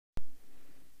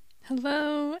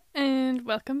Hello, and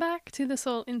welcome back to the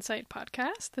Soul Insight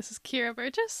podcast. This is Kira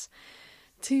Burgess.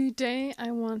 Today I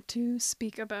want to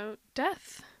speak about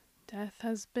death. Death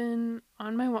has been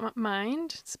on my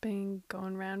mind. It's been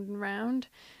going round and round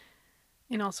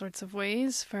in all sorts of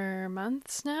ways for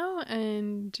months now,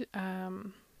 and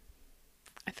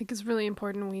I think it's really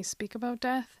important we speak about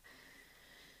death.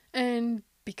 And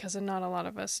because not a lot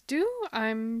of us do,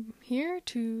 I'm here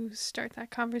to start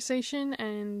that conversation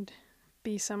and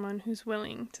be someone who's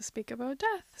willing to speak about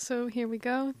death. So here we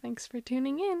go. Thanks for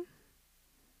tuning in.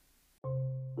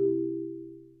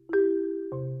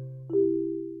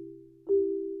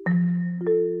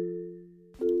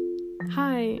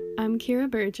 Hi, I'm Kira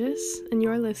Burgess, and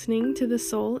you're listening to the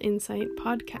Soul Insight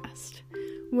podcast,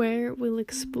 where we'll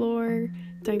explore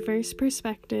diverse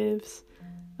perspectives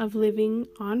of living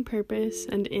on purpose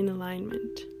and in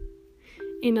alignment.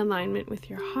 In alignment with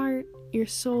your heart, your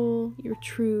soul, your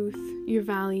truth, your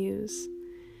values,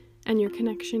 and your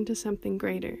connection to something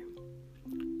greater.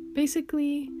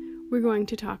 Basically, we're going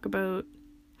to talk about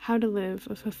how to live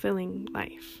a fulfilling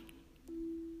life.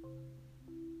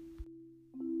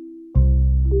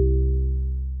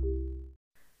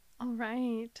 All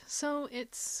right, so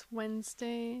it's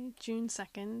Wednesday, June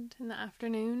 2nd in the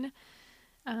afternoon.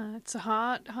 It's a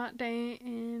hot day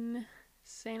in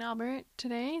St. Albert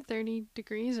today, 30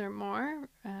 degrees or more.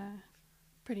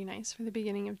 Pretty nice for the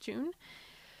beginning of June.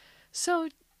 So,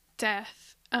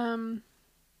 death. I'm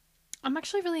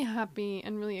actually really happy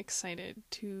and really excited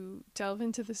to delve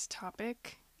into this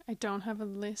topic. I don't have a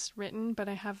list written, but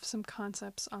I have some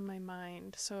concepts on my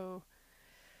mind. So,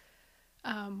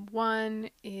 one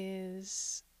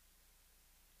is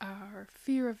our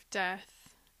fear of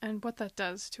death and what that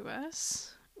does to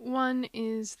us. One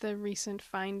is the recent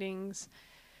findings.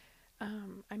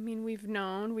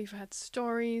 We've had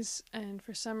stories, and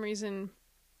for some reason,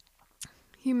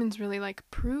 humans really like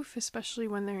proof, especially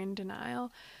when they're in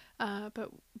denial.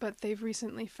 But they've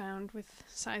recently found with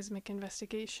seismic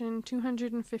investigation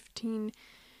 215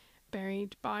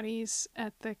 buried bodies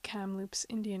at the Kamloops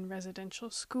Indian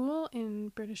Residential School in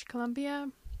British Columbia.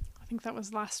 I think that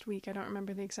was last week. I don't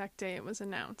remember the exact day it was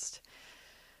announced.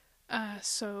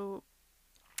 So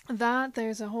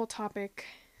there's a whole topic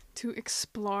to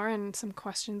explore and some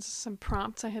questions, some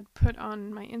prompts I had put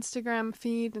on my Instagram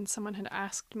feed, and someone had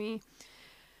asked me,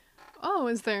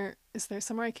 is there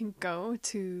somewhere I can go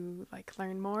to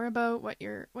learn more about what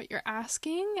you're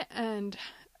asking, and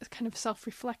kind of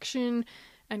self-reflection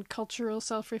and cultural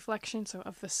self-reflection, so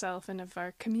of the self and of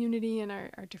our community and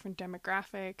our different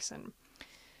demographics. And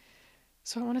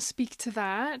so I want to speak to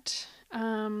that.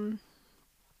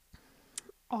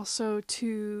 Also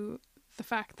to the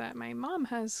fact that my mom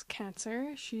has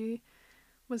cancer. She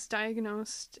was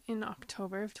diagnosed in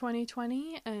October of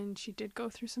 2020, and she did go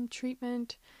through some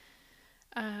treatment,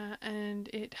 and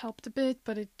it helped a bit,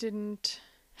 but it didn't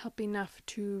help enough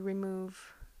to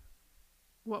remove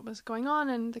what was going on,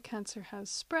 and the cancer has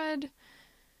spread,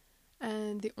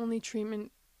 and the only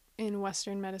treatment in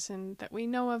Western medicine that we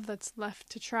know of that's left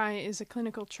to try is a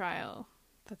clinical trial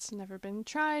that's never been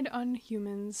tried on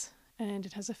humans, and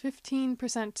it has a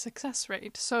 15% success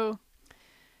rate. So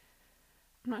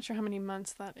I'm not sure how many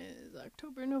months that is.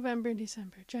 October, November,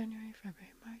 December, January,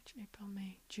 February, March, April,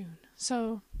 May, June.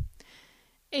 So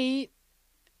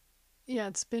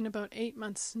it's been about 8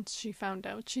 months since she found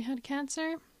out she had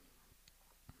cancer.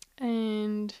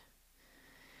 And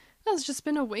that's just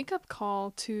been a wake-up call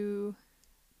to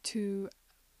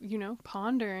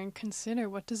ponder and consider,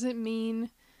 what does it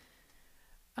mean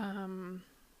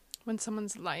when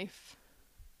someone's life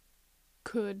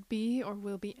could be or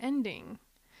will be ending.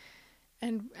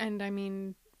 And I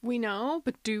mean, we know,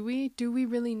 but do we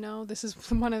really know? This is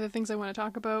one of the things I want to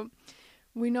talk about.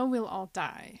 We know we'll all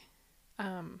die,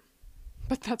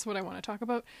 but that's what I want to talk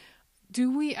about.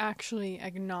 Do we actually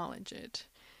acknowledge it?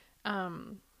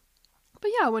 But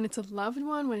yeah, when it's a loved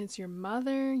one, when it's your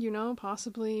mother,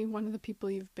 possibly one of the people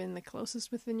you've been the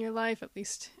closest with in your life, at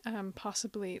least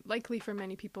possibly, likely for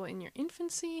many people, in your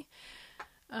infancy.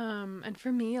 And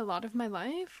for me, a lot of my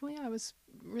life,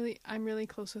 I'm really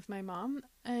close with my mom,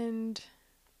 and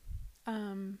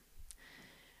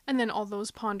then all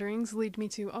those ponderings lead me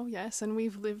to, oh yes, and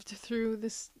we've lived through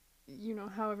this,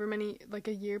 however many,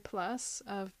 a year plus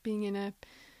of being in a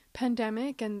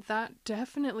pandemic, and that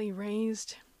definitely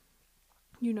raised,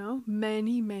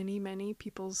 many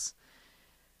people's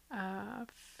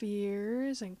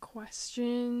fears and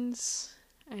questions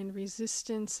and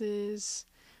resistances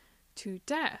to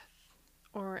death,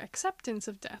 or acceptance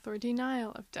of death, or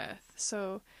denial of death.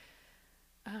 So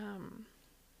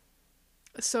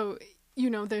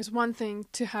there's one thing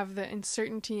to have the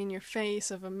uncertainty in your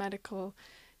face of a medical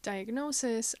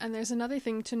diagnosis, and there's another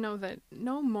thing to know that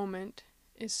no moment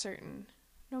is certain.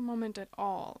 No moment at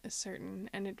all is certain,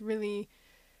 and it really,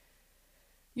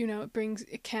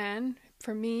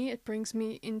 for me, it brings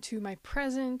me into my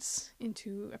presence,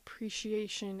 into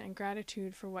appreciation and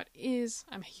gratitude for what is.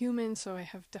 I'm human, so I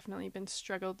have definitely been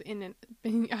struggling in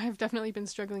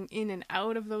and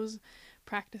out of those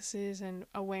practices and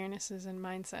awarenesses and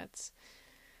mindsets.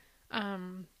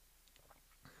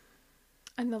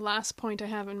 And the last point I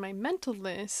have in my mental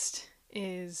list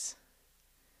is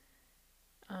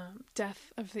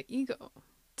death of the ego.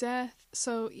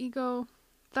 So ego,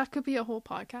 that could be a whole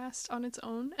podcast on its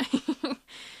own.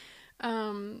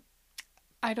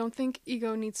 I don't think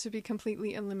ego needs to be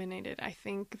completely eliminated. I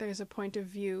think there's a point of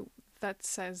view that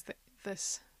says that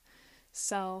this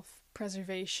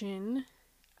self-preservation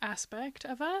aspect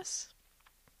of us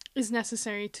is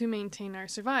necessary to maintain our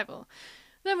survival.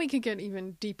 Then we could get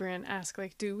even deeper and ask,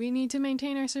 do we need to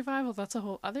maintain our survival? That's a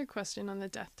whole other question on the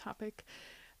death topic.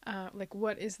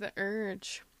 What is the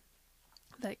urge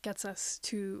that gets us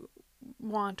to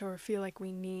want or feel like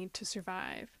we need to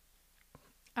survive?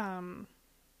 But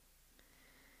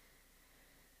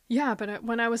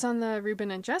when I was on the Ruben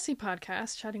and Jesse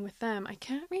podcast chatting with them, I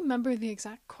can't remember the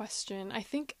exact question. I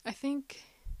think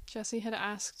Jesse had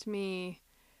asked me,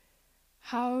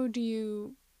 how do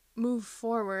you move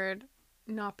forward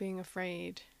not being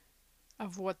afraid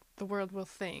of what the world will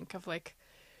think, of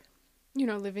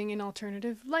living an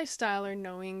alternative lifestyle, or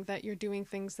knowing that you're doing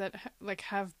things that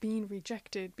have been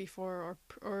rejected before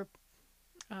or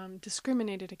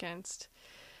discriminated against.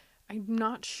 I'm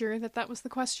not sure that was the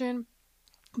question,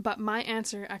 but my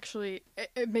answer actually,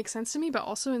 it makes sense to me, but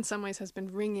also in some ways has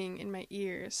been ringing in my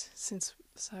ears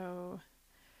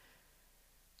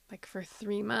for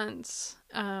 3 months.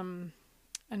 And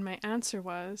my answer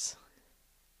was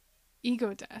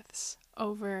ego deaths.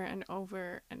 Over and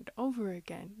over and over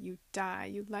again. You die.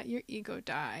 You let your ego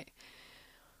die.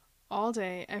 All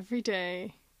day, every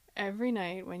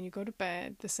night when you go to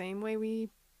bed, the same way we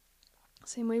do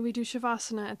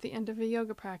Shavasana at the end of a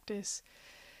yoga practice.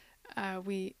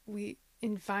 We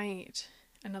invite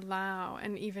and allow,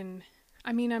 and even,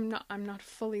 I'm not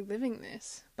fully living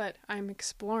this, but I'm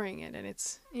exploring it, and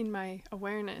it's in my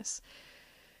awareness.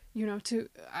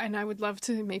 And I would love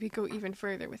to maybe go even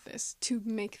further with this, to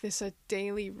make this a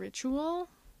daily ritual,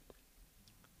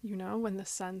 when the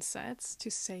sun sets, to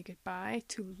say goodbye,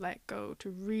 to let go, to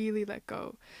really let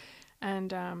go.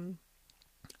 And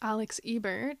Alex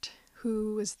Ebert,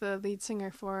 who was the lead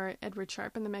singer for Edward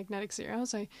Sharpe and the Magnetic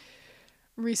Zeros, I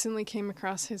recently came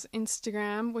across his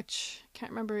Instagram, which I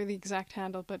can't remember the exact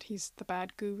handle, but he's the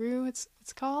Bad Guru, it's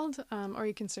called, or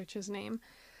you can search his name.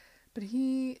 But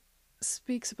he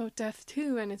speaks about death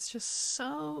too, and it's just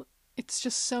so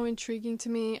intriguing to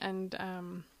me, and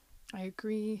I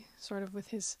agree sort of with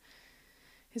his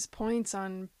points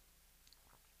on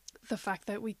the fact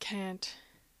that we can't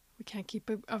keep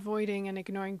avoiding and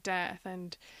ignoring death,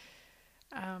 and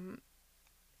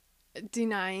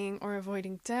denying or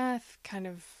avoiding death kind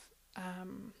of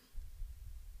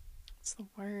what's the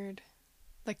word,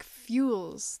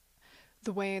 fuels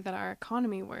the way that our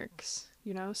economy works.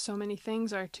 So many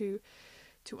things are to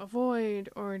avoid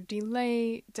or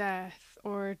delay death,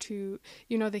 or to,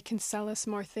 they can sell us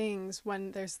more things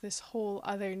when there's this whole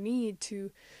other need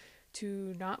to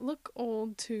not look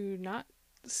old, to not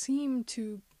seem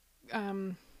to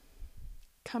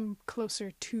come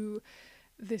closer to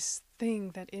this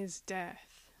thing that is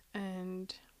death.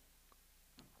 And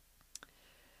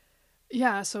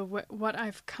so what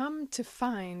I've come to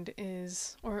find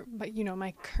is,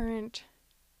 my current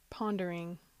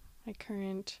pondering, my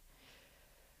current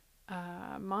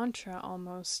mantra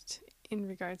almost in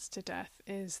regards to death,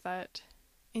 is that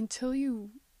until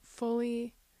you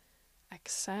fully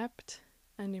accept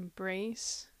and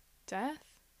embrace death,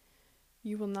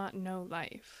 you will not know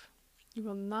life. You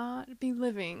will not be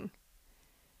living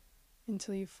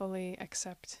until you fully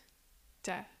accept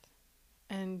death.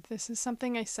 And this is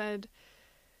something I said.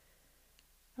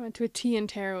 I went to a tea and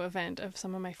tarot event of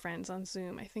some of my friends on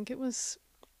Zoom. I think it was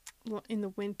in the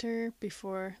winter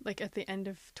before, at the end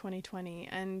of 2020,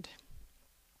 and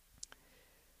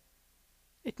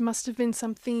it must have been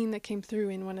some theme that came through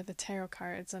in one of the tarot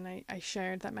cards, and I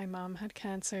shared that my mom had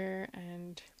cancer,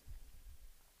 and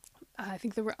I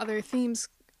think there were other themes,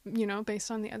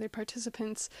 based on the other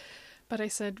participants, but I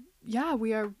said,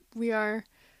 we are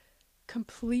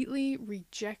completely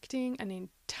rejecting an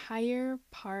entire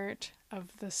part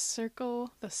of the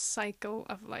cycle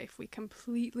of life. We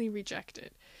completely reject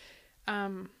it.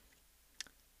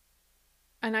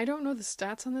 and I don't know the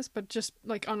stats on this, but just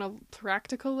like on a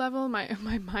practical level, my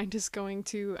mind is going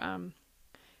to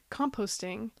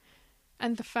composting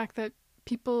and the fact that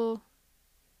people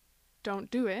don't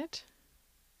do it,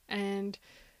 and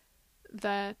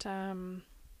that can't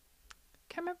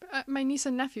remember my niece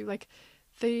and nephew, like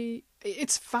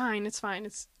it's fine,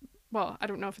 well, I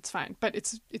don't know if it's fine, but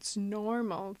it's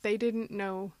normal. They didn't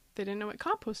know what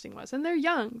composting was, and they're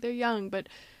young, but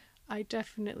I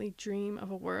definitely dream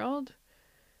of a world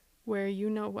where you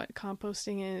know what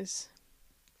composting is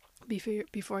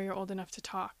before you're old enough to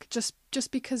talk, just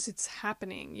because it's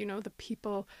happening. You know, the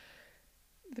people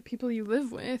you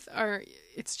live with are,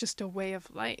 it's just a way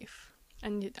of life.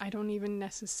 And I don't even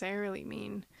necessarily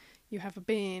mean you have a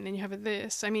bin and you have a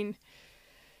this. I mean,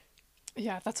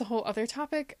 yeah, that's a whole other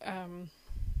topic. I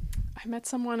met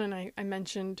someone and I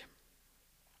mentioned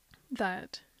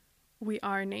that we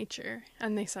are nature,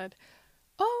 and they said,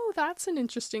 "Oh, that's an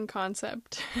interesting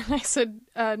concept." And I said,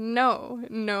 no,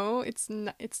 it's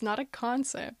not a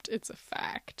concept, it's a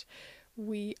fact.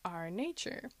 We are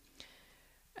nature.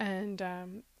 And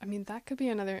I mean, that could be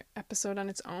another episode on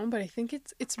its own, but I think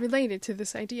it's related to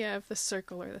this idea of the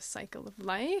circle or the cycle of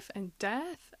life and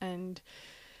death. And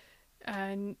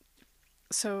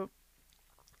so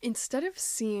instead of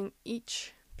seeing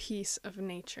each piece of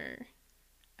nature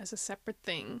as a separate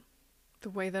thing, the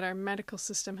way that our medical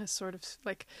system has sort of,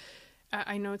 like,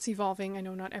 I know it's evolving, I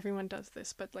know not everyone does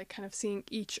this, but like kind of seeing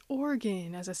each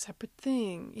organ as a separate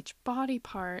thing, each body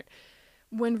part,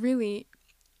 when really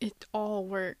it all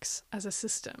works as a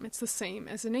system. It's the same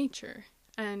as in nature.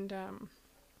 And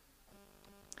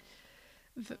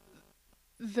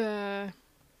the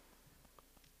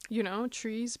you know,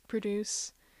 trees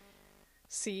produce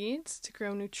seeds to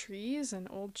grow new trees, and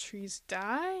old trees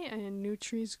die and new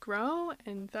trees grow,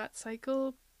 and that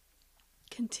cycle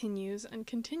continues and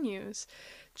continues,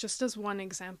 just as one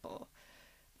example.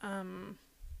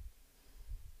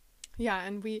 Yeah,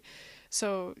 and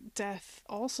so death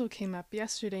also came up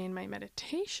yesterday in my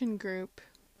meditation group.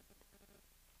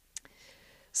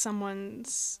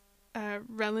 Someone's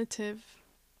relative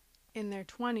in their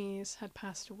 20s had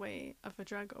passed away of a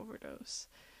drug overdose.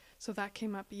 So that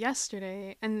came up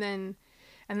yesterday, and then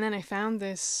I found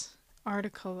this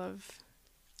article of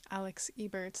Alex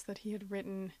Ebert's that he had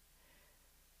written.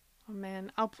 Oh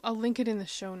man, I'll link it in the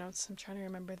show notes. I'm trying to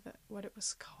remember what it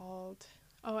was called.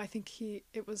 Oh, I think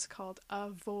it was called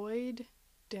Avoid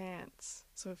Dance.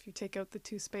 So if you take out the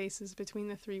 2 spaces between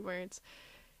the 3 words,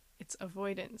 it's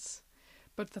avoidance.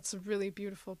 But that's a really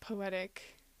beautiful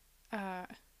poetic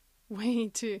way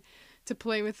to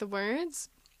play with the words,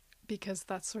 because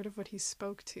that's sort of what he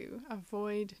spoke to.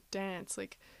 Avoid dance,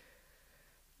 like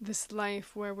this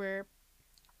life where we're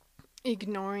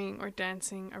ignoring or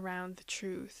dancing around the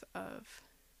truth of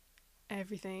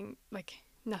everything, like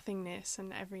nothingness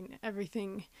and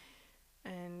everything.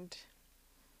 And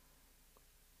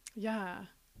yeah,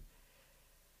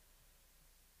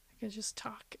 I could just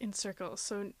talk in circles.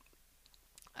 So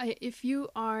if you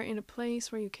are in a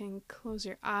place where you can close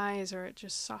your eyes or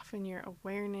just soften your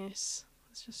awareness,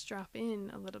 let's just drop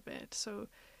in a little bit. So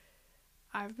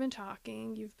I've been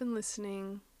talking, you've been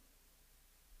listening.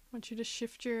 I want you to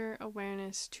shift your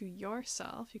awareness to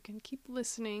yourself. You can keep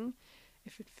listening.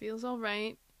 If it feels all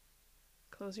right,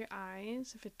 close your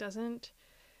eyes. If it doesn't,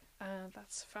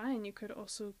 that's fine. You could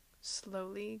also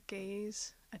slowly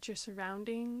gaze at your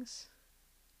surroundings,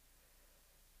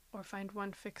 or find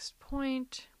one fixed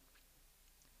point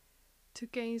to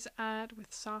gaze at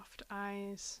with soft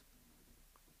eyes.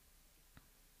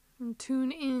 And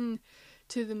tune in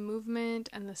to the movement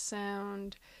and the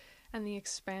sound and the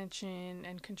expansion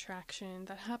and contraction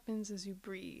that happens as you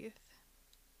breathe.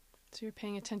 So you're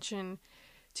paying attention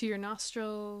to your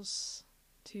nostrils,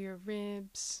 to your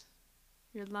ribs,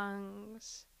 your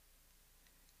lungs,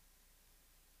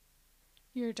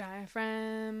 your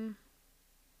diaphragm,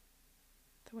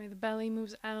 the way the belly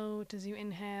moves out as you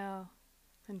inhale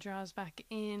and draws back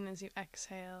in as you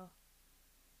exhale.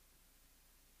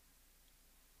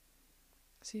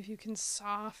 See if you can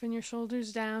soften your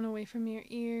shoulders down away from your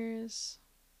ears.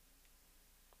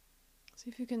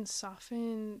 See if you can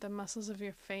soften the muscles of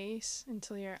your face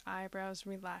until your eyebrows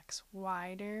relax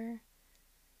wider.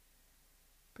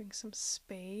 Bring some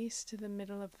space to the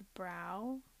middle of the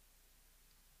brow.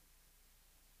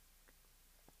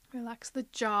 Relax the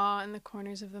jaw and the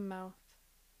corners of the mouth.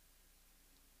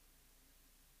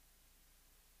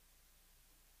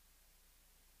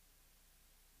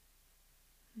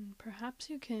 And perhaps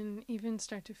you can even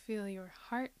start to feel your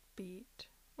heartbeat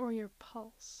or your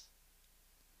pulse.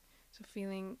 So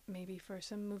feeling maybe for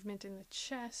some movement in the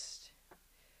chest.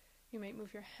 You might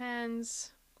move your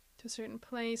hands to a certain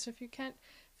place. Or if you can't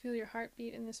feel your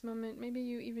heartbeat in this moment, maybe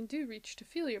you even do reach to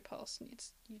feel your pulse.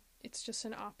 It's just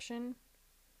an option.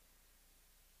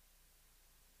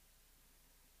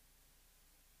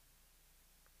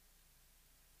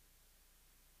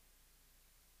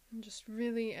 And just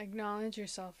really acknowledge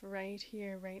yourself right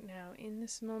here, right now, in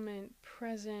this moment,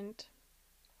 present.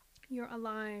 You're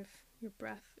alive. Your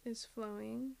breath is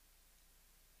flowing.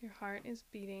 Your heart is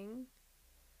beating.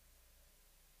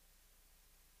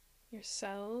 Your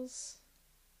cells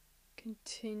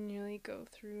continually go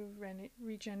through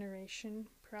regeneration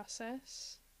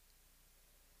process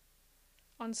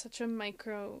on such a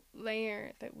micro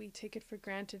layer that we take it for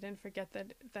granted and forget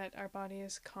that our body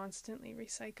is constantly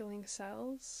recycling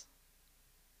cells.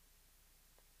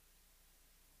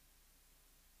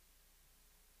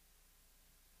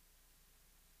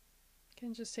 You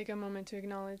can just take a moment to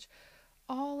acknowledge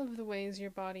all of the ways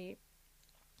your body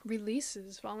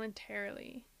releases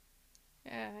voluntarily.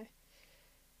 By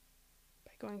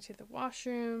going to the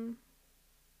washroom,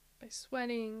 by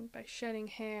sweating, by shedding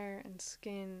hair and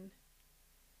skin,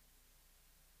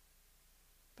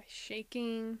 by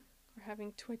shaking or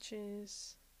having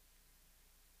twitches,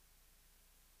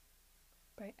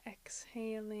 by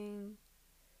exhaling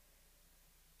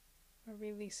or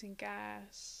releasing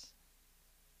gas.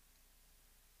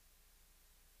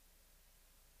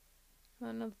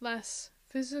 On a less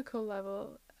physical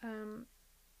level,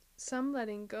 some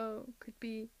letting go could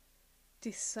be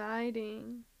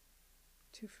deciding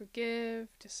to forgive,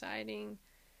 deciding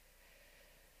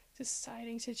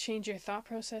to change your thought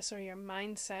process or your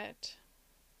mindset.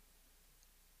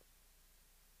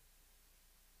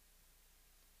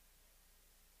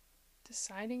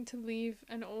 Deciding to leave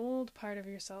an old part of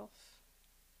yourself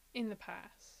in the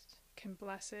past. You can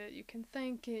bless it, you can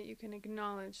thank it, you can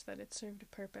acknowledge that it served a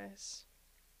purpose.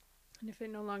 And if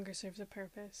it no longer serves a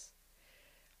purpose,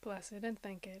 bless it and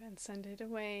thank it and send it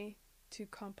away to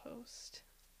compost.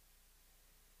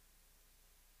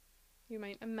 You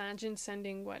might imagine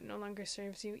sending what no longer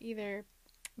serves you either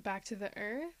back to the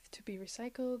earth to be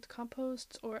recycled,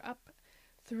 compost, or up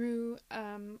through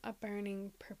a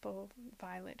burning purple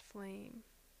violet flame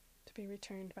to be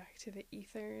returned back to the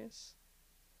ethers.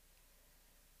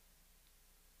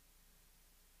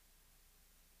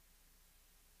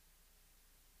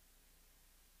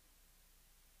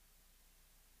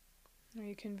 Or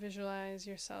you can visualize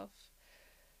yourself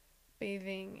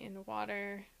bathing in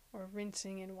water or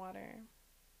rinsing in water.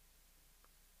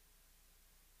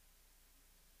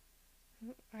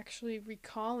 Actually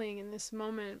recalling in this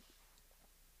moment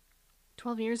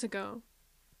 12 years ago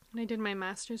when I did my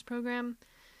master's program,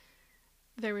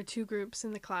 there were 2 groups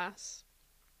in the class,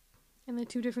 and the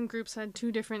 2 different groups had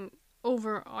 2 different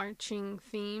overarching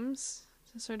themes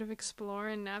to sort of explore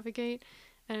and navigate,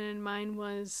 and mine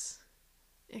was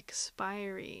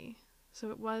expiry. So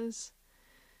it was,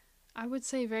 I would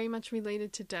say, very much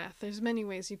related to death. There's many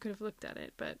ways you could have looked at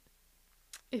it, but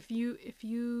if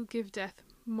you give death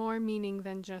more meaning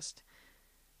than just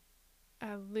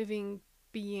a living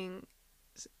being's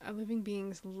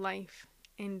life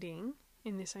ending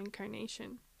in this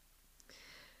incarnation,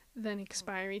 then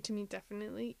expiry to me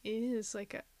definitely is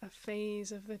like a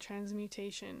phase of the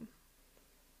transmutation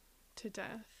to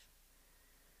death.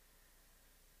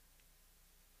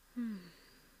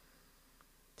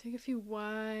 Take a few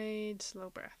wide, slow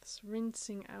breaths,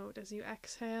 rinsing out as you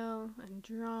exhale and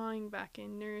drawing back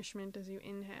in nourishment as you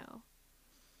inhale.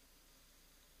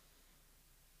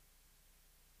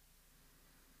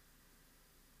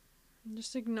 And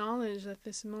just acknowledge that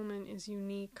this moment is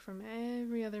unique from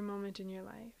every other moment in your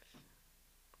life.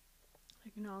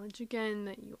 Acknowledge again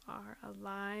that you are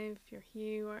alive, you're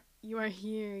here,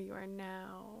 you are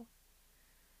now.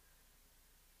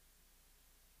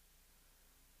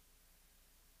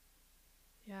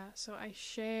 Yeah, so I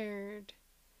shared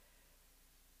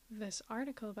this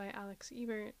article by Alex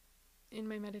Ebert in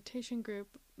my meditation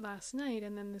group last night,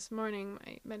 and then this morning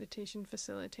my meditation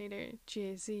facilitator,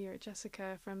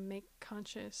 Jessica from Make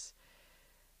Conscious,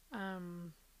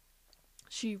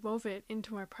 she wove it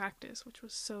into our practice, which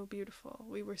was so beautiful.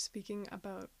 We were speaking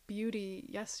about beauty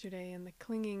yesterday and the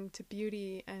clinging to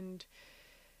beauty, and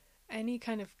any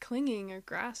kind of clinging or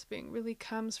grasping really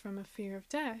comes from a fear of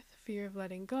death, fear of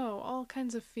letting go. All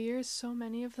kinds of fears, so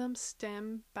many of them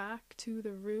stem back to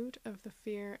the root of the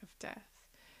fear of death.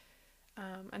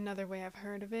 Another way I've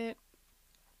heard of it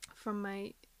from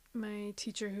my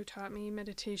teacher who taught me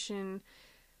meditation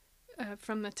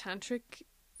from the tantric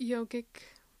yogic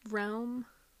realm.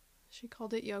 She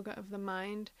called it yoga of the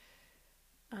mind.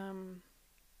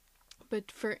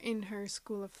 But in her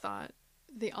school of thought,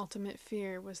 the ultimate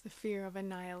fear was the fear of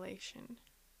annihilation.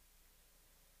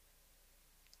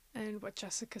 And what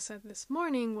Jessica said this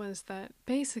morning was that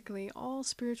basically all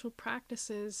spiritual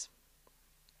practices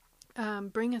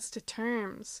bring us to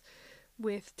terms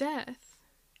with death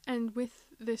and with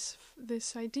this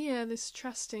idea, this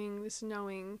trusting, this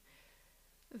knowing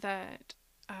that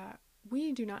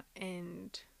we do not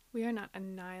end, we are not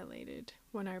annihilated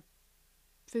when our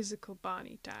physical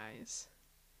body dies.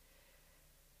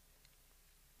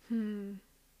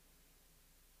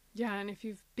 Yeah, and if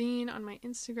you've been on my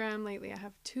Instagram lately, I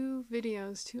have 2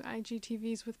 videos, 2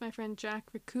 IGTVs with my friend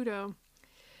Jack Riccudo,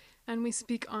 and we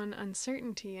speak on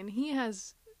uncertainty, and he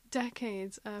has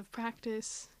decades of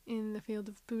practice in the field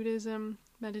of Buddhism,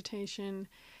 meditation,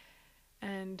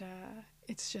 and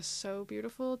it's just so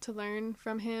beautiful to learn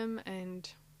from him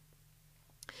and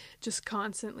just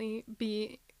constantly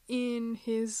be in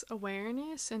his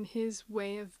awareness and his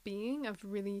way of being, of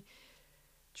really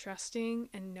trusting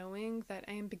and knowing that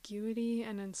ambiguity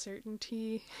and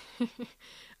uncertainty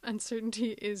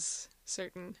uncertainty is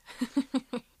certain.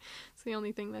 It's the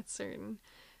only thing that's certain.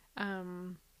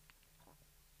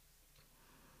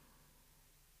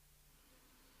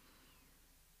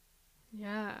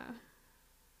 Yeah,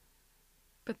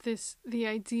 but the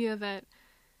idea that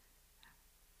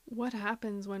what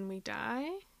happens when we die,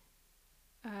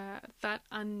 that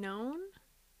unknown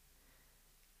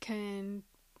can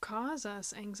cause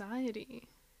us anxiety.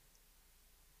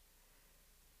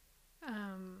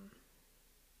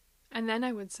 And then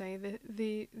I would say that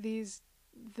the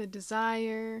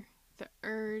desire, the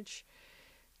urge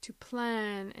to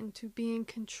plan and to be in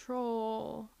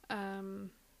control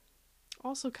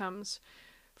also comes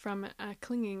from a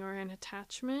clinging or an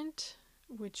attachment,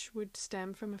 which would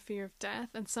stem from a fear of death.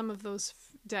 And some of those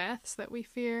deaths that we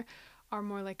fear are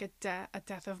more like a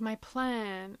death of my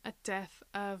plan, a death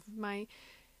of my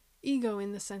ego,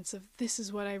 in the sense of this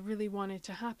is what I really wanted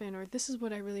to happen, or this is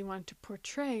what I really want to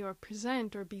portray or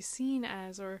present or be seen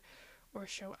as, or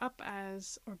show up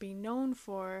as, or be known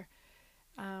for.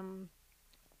 And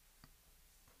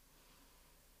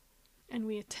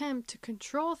we attempt to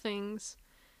control things,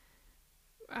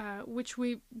 which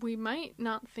we might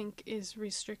not think is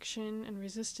restriction and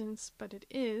resistance, but it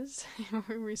is.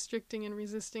 We're restricting and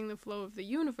resisting the flow of the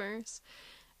universe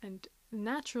and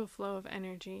natural flow of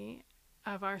energy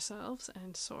of ourselves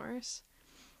and source.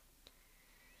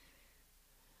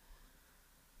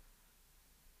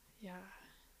 Yeah.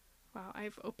 Wow,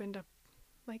 I've opened up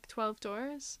like 12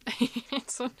 doors.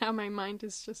 So now my mind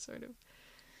is just sort of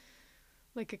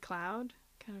like a cloud,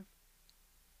 kind of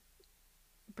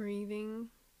breathing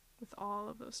with all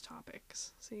of those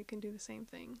topics. So you can do the same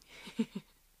thing.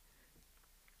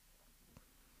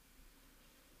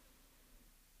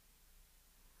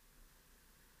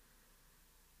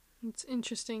 It's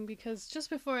interesting because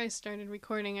just before I started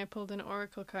recording, I pulled an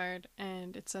oracle card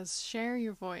and it says, share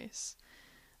your voice.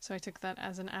 So I took that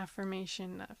as an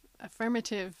affirmation,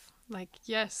 affirmative, like,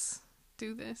 yes,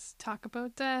 do this, talk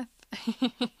about death.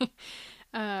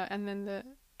 And then the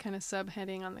kind of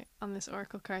subheading on this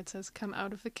oracle card says, come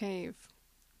out of the cave,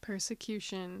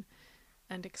 persecution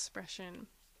and expression.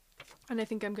 And I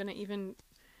think I'm going to even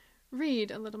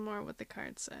read a little more what the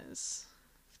card says.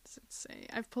 What does it say?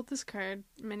 I've pulled this card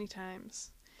many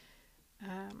times.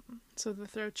 So the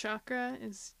throat chakra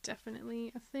is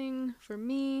definitely a thing for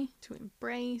me to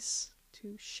embrace,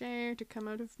 to share, to come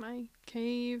out of my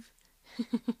cave.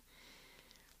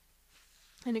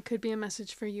 And it could be a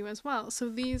message for you as well. So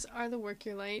these are the Work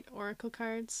Your Light oracle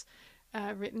cards,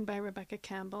 written by Rebecca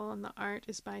Campbell, and the art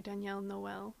is by Danielle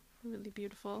Noel. Really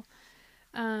beautiful.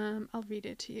 I'll read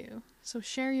it to you. So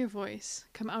share your voice,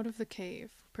 come out of the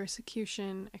cave,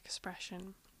 persecution,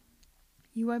 expression.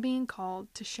 You are being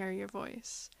called to share your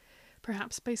voice,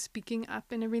 perhaps by speaking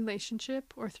up in a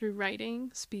relationship or through writing,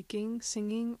 speaking,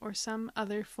 singing, or some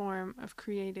other form of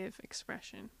creative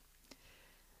expression.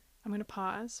 I'm going to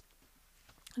pause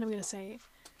and I'm going to say,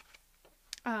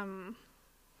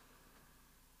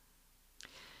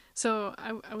 so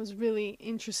I was really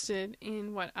interested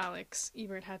in what Alex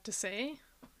Ebert had to say.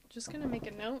 Just going to make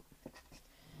a note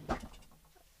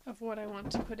of what I want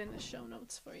to put in the show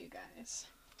notes for you guys.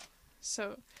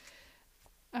 So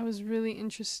I was really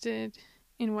interested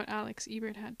in what Alex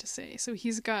Ebert had to say. So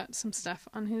he's got some stuff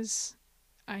on his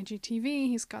IGTV.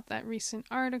 He's got that recent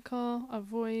article,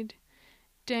 Avoid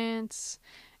Dance.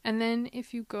 And then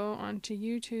if you go onto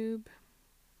YouTube,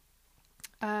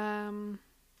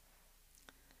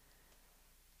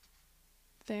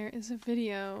 there is a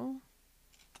video.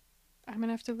 I'm going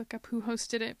to have to look up who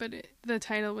hosted it, but the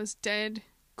title was Dead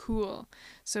Cool.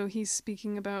 So he's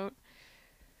speaking about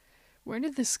where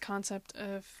did this concept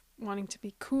of wanting to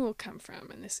be cool come from,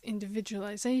 and this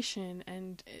individualization,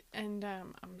 and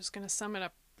I'm just going to sum it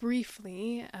up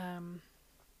briefly,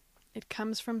 it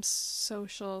comes from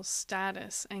social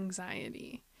status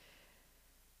anxiety.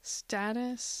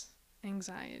 Status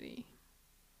anxiety.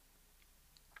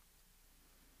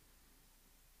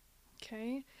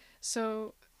 Okay,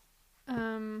 so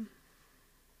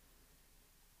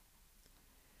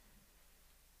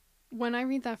when I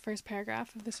read that first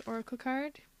paragraph of this oracle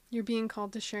card, you're being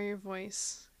called to share your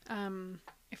voice.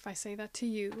 If I say that to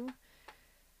you,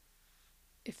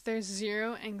 if there's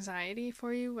zero anxiety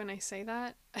for you when I say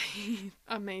that,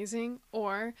 amazing.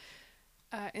 Or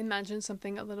imagine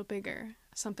something a little bigger,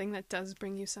 something that does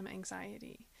bring you some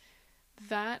anxiety.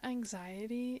 That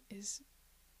anxiety is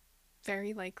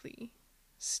very likely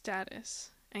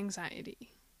status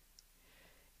anxiety.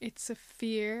 It's a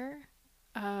fear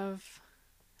of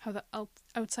how the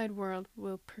outside world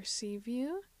will perceive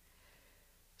you.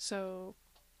 So,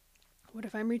 what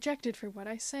if I'm rejected for what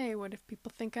I say? What if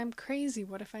people think I'm crazy?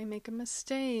 What if I make a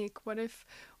mistake? What if,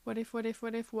 what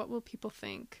will people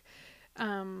think?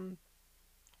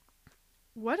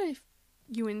 What if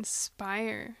you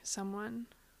inspire someone?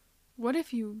 What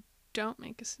if you don't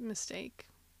make a mistake?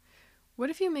 What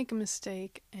if you make a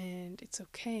mistake and it's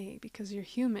okay because you're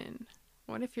human?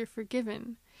 What if you're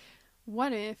forgiven?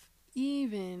 What if,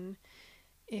 even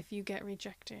if you get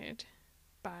rejected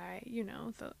by,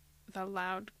 the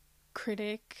loud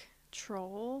critic,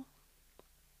 troll,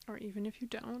 or even if you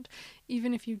don't,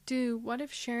 even if you do, what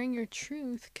if sharing your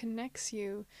truth connects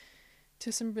you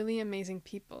to some really amazing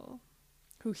people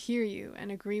who hear you and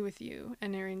agree with you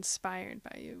and are inspired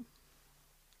by you?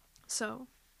 So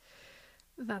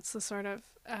that's the sort of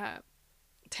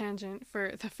tangent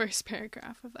for the first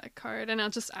paragraph of that card. And I'll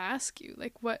just ask you,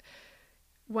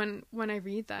 when I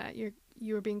read that,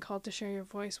 you're being called to share your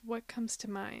voice, what comes to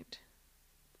mind?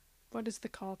 What is the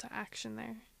call to action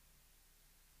there?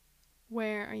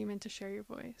 Where are you meant to share your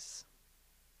voice?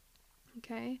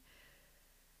 Okay?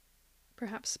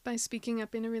 Perhaps by speaking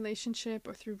up in a relationship,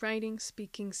 or through writing,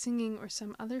 speaking, singing, or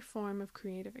some other form of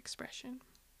creative expression.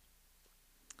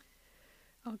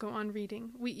 I'll go on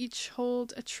reading. We each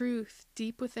hold a truth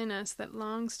deep within us that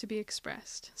longs to be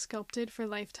expressed, sculpted for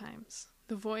lifetimes.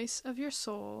 The voice of your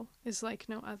soul is like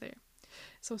no other.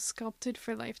 So sculpted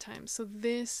for lifetimes. So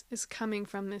this is coming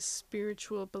from this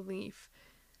spiritual belief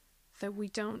that we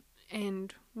don't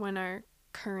end when our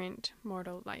current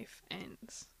mortal life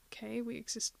ends. Okay? We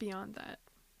exist beyond that.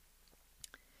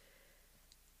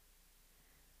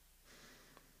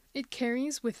 It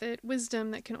carries with it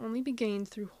wisdom that can only be gained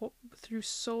through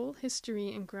soul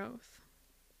history and growth.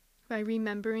 By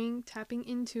remembering, tapping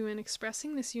into, and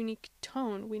expressing this unique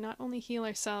tone, we not only heal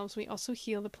ourselves, we also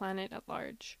heal the planet at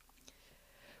large.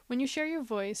 When you share your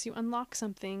voice, you unlock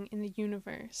something in the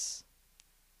universe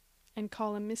and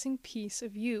call a missing piece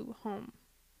of you home.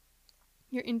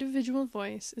 Your individual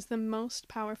voice is the most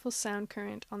powerful sound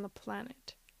current on the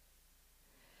planet.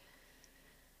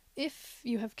 If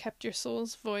you have kept your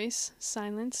soul's voice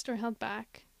silenced or held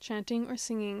back, chanting or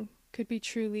singing could be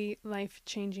truly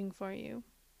life-changing for you.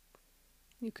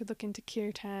 You could look into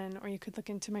kirtan, or you could look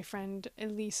into my friend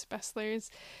Elise Bessler's.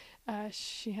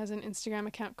 She has an Instagram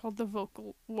account called The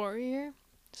Vocal Warrior,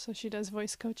 so she does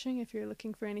voice coaching if you're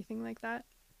looking for anything like that.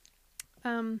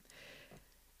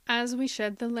 As we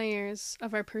shed the layers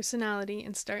of our personality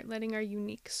and start letting our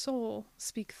unique soul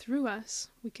speak through us,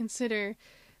 we consider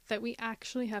that we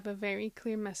actually have a very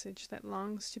clear message that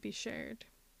longs to be shared.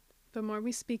 The more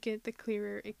we speak it, the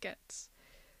clearer it gets.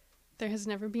 There has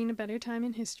never been a better time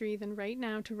in history than right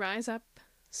now to rise up,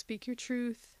 speak your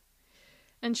truth,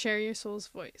 and share your soul's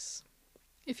voice.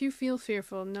 If you feel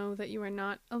fearful, know that you are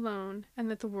not alone and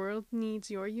that the world needs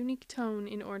your unique tone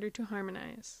in order to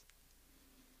harmonize.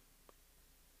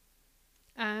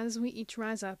 As we each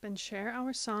rise up and share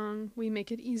our song, we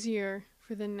make it easier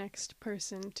for the next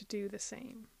person to do the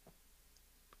same.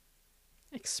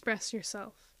 Express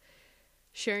yourself.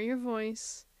 Share your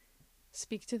voice.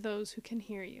 Speak to those who can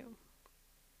hear you.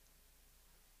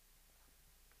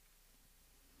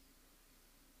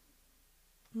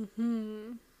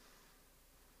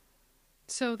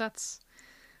 So that's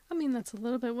a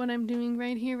little bit what I'm doing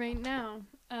right here, right now.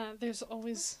 There's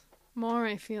always more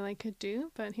I feel I could do,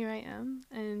 but here I am,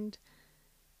 and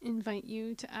invite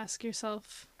you to ask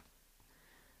yourself,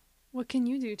 what can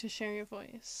you do to share your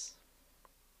voice?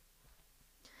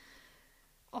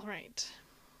 All right.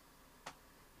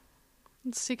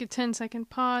 Let's take a 10-second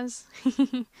pause.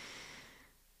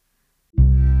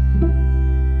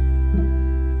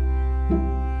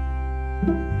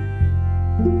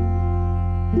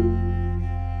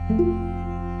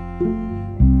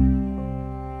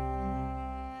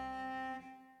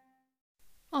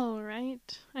 All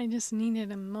right. I just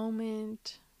needed a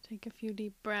moment take a few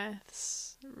deep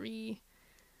breaths,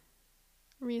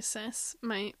 reassess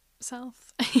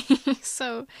myself.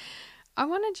 So I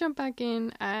want to jump back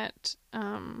in at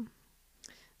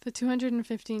the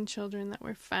 215 children that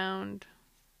were found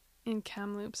in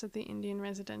Kamloops at the Indian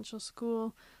residential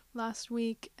school last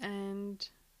week, and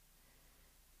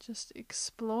just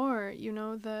explore,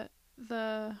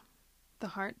 the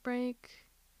heartbreak.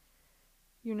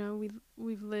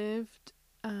 We've lived,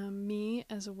 me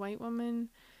as a white woman,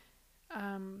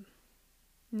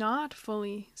 not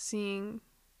fully seeing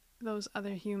those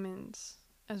other humans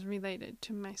as related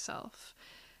to myself,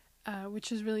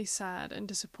 which is really sad and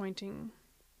disappointing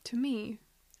to me,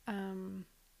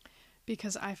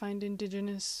 because I find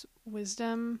Indigenous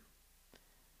wisdom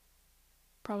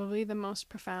probably the most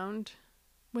profound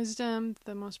wisdom,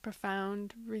 the most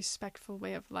profound, respectful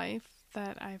way of life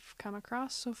that I've come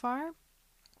across so far.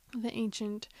 The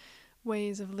ancient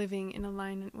ways of living in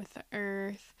alignment with the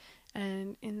earth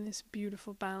and in this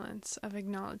beautiful balance of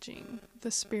acknowledging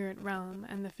the spirit realm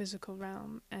and the physical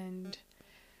realm, and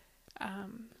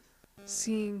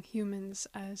seeing humans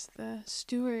as the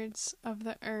stewards of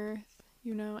the earth,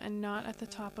 and not at the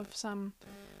top of some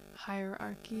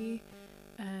hierarchy.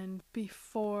 And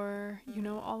before,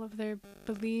 all of their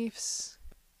beliefs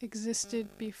existed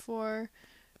before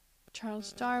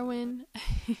Charles Darwin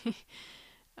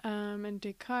and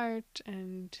Descartes,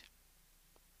 and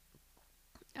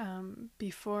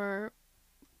before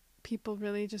people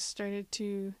really just started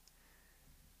to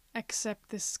accept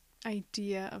this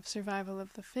idea of survival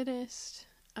of the fittest.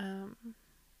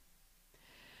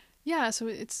 So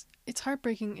it's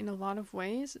heartbreaking in a lot of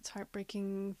ways. It's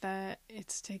heartbreaking that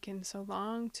it's taken so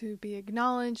long to be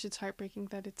acknowledged. It's heartbreaking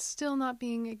that it's still not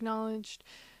being acknowledged,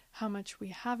 how much we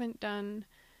haven't done.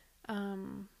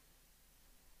 And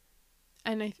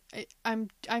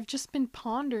I've just been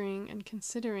pondering and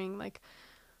considering, like,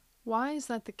 why is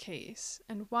that the case?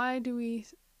 And why do we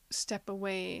step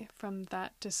away from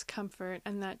that discomfort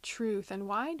and that truth? And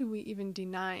why do we even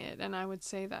deny it? And I would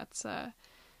say that's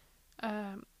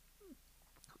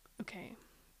okay.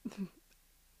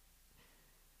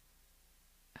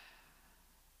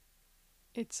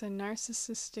 It's a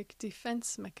narcissistic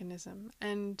defense mechanism,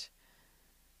 and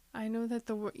I know that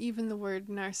even the word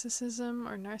narcissism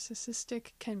or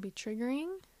narcissistic can be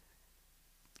triggering,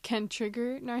 can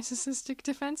trigger narcissistic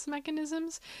defense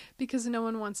mechanisms, because no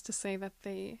one wants to say that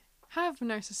they have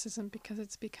narcissism because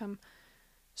it's become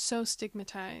so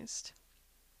stigmatized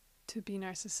to be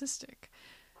narcissistic.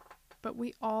 But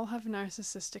we all have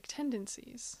narcissistic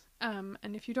tendencies.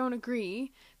 And if you don't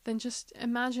agree, then just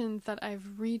imagine that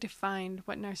I've redefined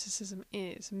what narcissism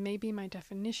is. Maybe my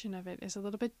definition of it is a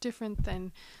little bit different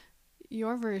than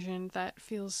your version that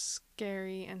feels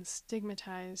scary and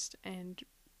stigmatized and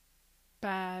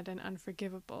bad and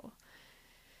unforgivable.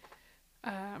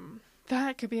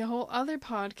 That could be a whole other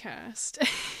podcast.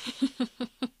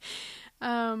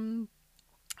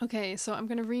 Okay, so I'm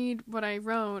going to read what I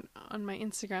wrote on my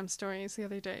Instagram stories the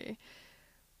other day.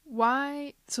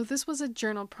 So this was a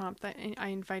journal prompt that I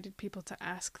invited people to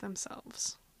ask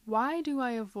themselves. Why do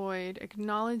I avoid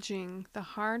acknowledging the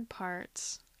hard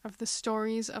parts of the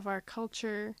stories of our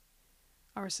culture,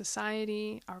 our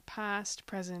society, our past,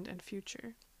 present, and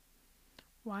future?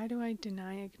 Why do I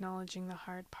deny acknowledging the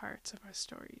hard parts of our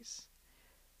stories?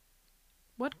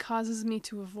 What causes me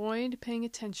to avoid paying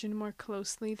attention more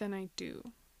closely than I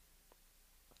do?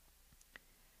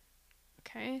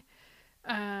 Okay.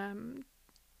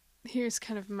 Here's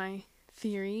kind of my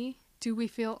theory. Do we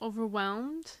feel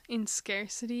overwhelmed in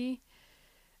scarcity?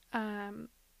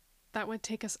 That would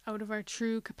take us out of our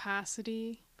true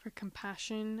capacity for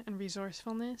compassion and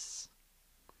resourcefulness?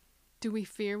 Do we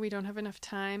fear we don't have enough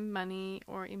time, money,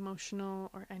 or emotional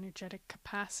or energetic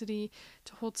capacity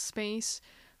to hold space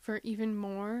for even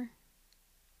more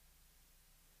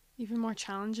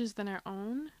challenges than our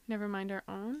own, never mind our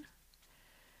own?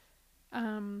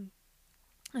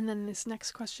 And then this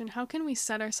next question, how can we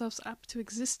set ourselves up to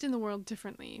exist in the world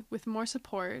differently, with more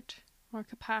support, more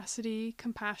capacity,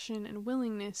 compassion, and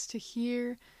willingness to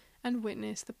hear and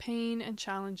witness the pain and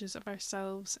challenges of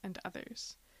ourselves and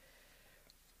others?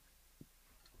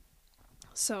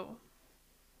 So,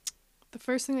 the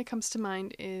first thing that comes to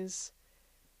mind is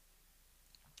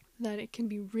that it can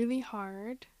be really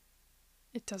hard.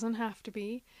 It doesn't have to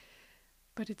be,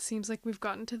 but it seems like we've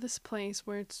gotten to this place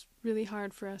where it's really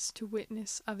hard for us to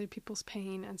witness other people's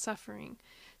pain and suffering,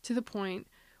 to the point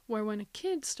where when a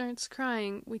kid starts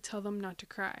crying, we tell them not to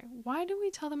cry. Why do we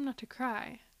tell them not to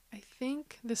cry? I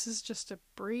think this is just a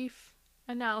brief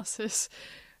analysis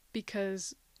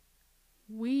because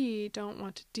we don't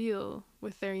want to deal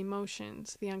with their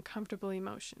emotions, the uncomfortable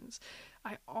emotions.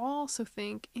 I also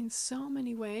think in so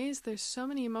many ways, there's so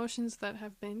many emotions that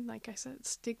have been, like I said,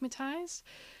 stigmatized.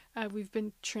 We've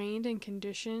been trained and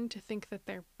conditioned to think that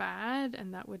they're bad,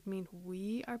 and that would mean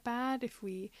we are bad if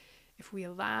we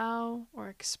allow or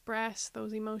express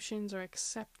those emotions or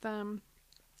accept them.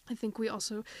 I think we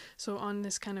also, so on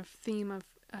this kind of theme of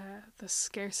the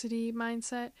scarcity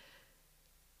mindset,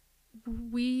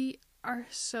 we are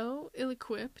so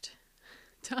ill-equipped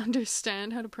to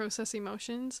understand how to process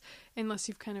emotions unless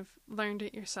you've kind of learned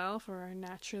it yourself or are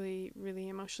naturally really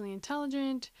emotionally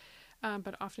intelligent.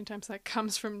 But oftentimes that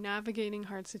comes from navigating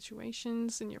hard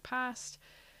situations in your past.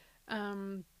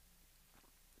 There's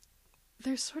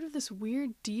sort of this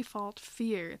weird default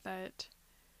fear that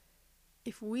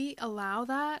if we allow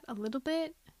that a little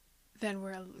bit, then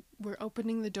we're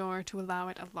opening the door to allow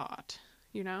it a lot,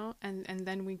 you know? And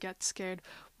then we get scared,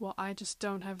 well, I just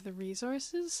don't have the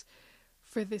resources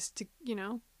for this to, you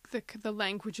know, the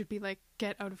language would be like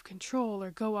get out of control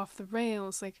or go off the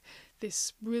rails, like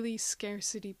this really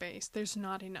scarcity based. There's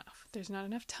not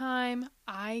enough time.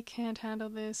 I can't handle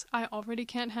this. I already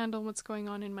can't handle what's going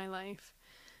on in my life.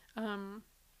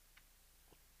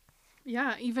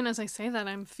 Yeah, even as I say that,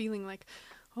 I'm feeling like,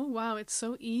 oh wow, it's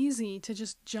so easy to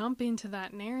just jump into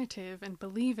that narrative and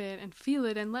believe it and feel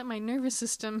it and let my nervous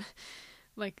system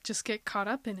like just get caught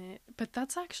up in it. But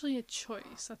that's actually a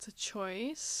choice. That's a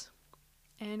choice.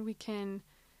 And we can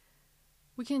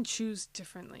choose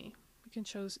differently. We can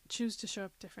choose to show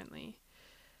up differently.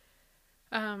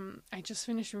 I just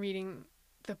finished reading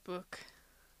the book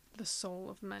The Soul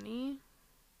of Money.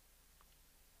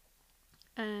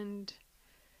 And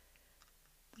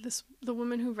the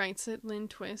woman who writes it, Lynn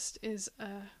Twist, is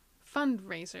a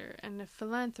fundraiser and a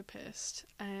philanthropist,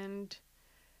 and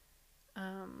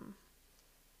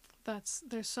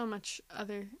there's so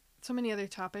many other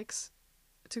topics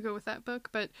to go with that book,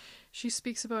 but she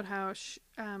speaks about how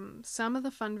some of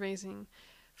the fundraising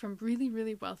from really,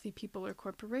 really wealthy people or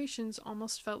corporations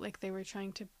almost felt like they were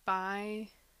trying to buy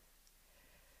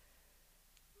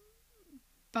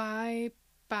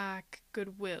back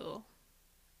goodwill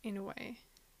in a way.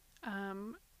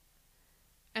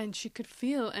 And she could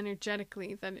feel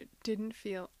energetically that it didn't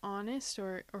feel honest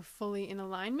or fully in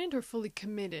alignment or fully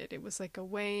committed. It was like a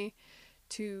way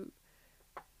to,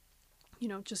 you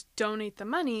know, just donate the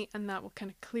money and that will kind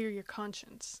of clear your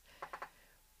conscience.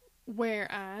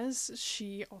 Whereas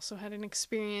she also had an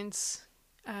experience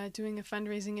doing a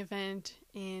fundraising event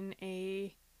in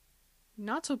a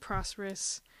not so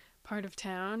prosperous part of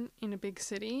town in a big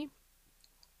city,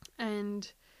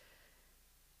 and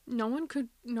no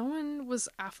one was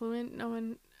affluent,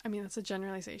 I mean, that's a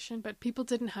generalization, but people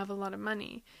didn't have a lot of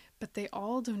money, but they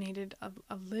all donated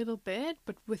a little bit,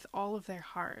 but with all of their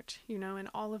heart, you know, and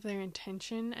all of their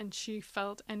intention, and she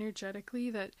felt energetically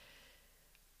that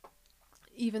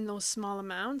even those small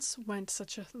amounts went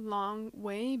such a long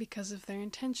way because of their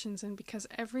intentions and because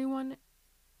everyone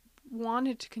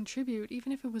wanted to contribute,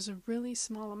 even if it was a really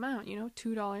small amount, you know,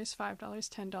 $2, $5,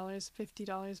 $10,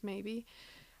 $50 maybe.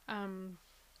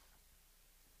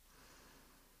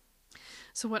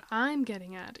 So what I'm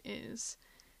getting at is,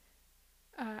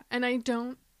 and I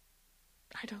don't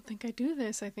think I do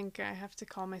this. I think I have to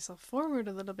call myself forward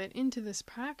a little bit into this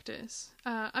practice.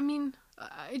 I mean,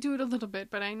 I do it a little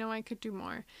bit, but I know I could do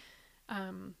more.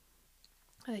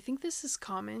 I think this is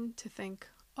common to think,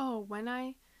 oh, when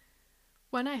I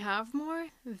have more,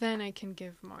 then I can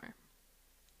give more.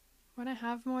 When I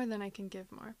have more, then I can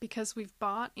give more. Because we've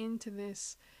bought into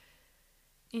this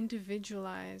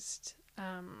individualized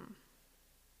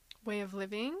way of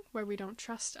living where we don't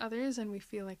trust others and we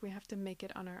feel like we have to make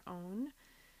it on our own.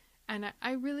 And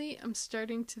I really am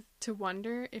starting to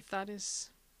wonder if that is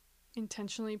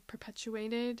intentionally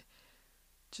perpetuated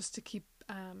just to keep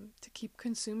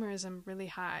consumerism really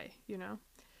high, you know?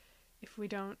 If we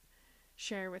don't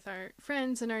share with our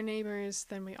friends and our neighbors,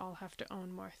 then we all have to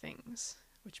own more things,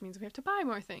 which means we have to buy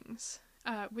more things,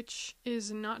 which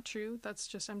is not true.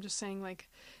 I'm just saying like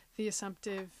the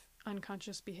assumptive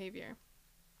unconscious behavior.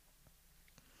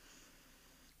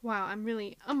 Wow, I'm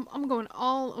going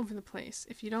all over the place.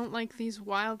 If you don't like these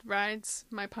wild rides,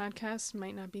 my podcast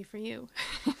might not be for you.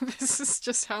 This is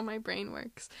just how my brain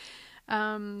works.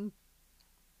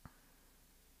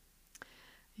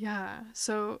 Yeah,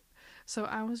 so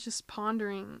I was just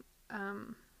pondering,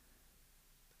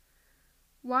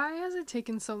 why has it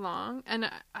taken so long? And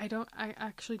I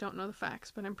actually don't know the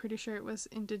facts, but I'm pretty sure it was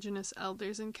Indigenous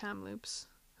elders in Kamloops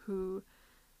who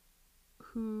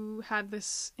had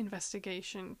this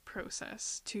investigation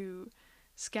process to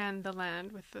scan the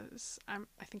land with this,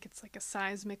 I think it's like a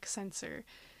seismic sensor.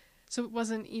 So it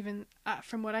wasn't even,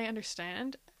 from what I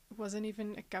understand, wasn't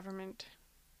even a government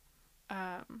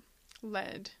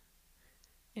led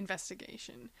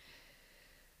investigation.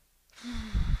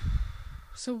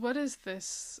 So what is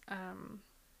this?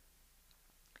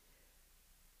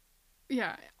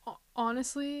 Yeah,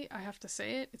 honestly, I have to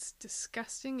say it. It's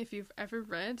disgusting. If you've ever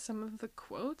read some of the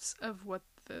quotes of what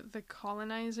the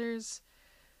colonizers,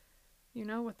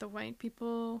 what the white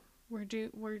people were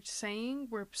saying,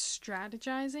 were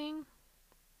strategizing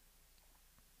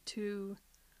to,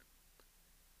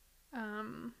 I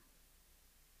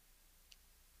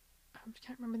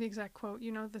can't remember the exact quote.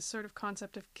 This sort of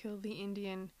concept of kill the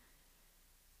Indian,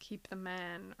 keep the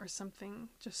man, or something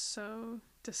just so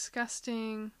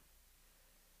disgusting.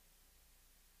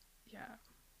 Yeah.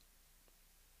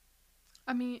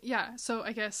 I mean, yeah, so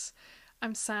I guess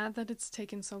I'm sad that it's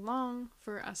taken so long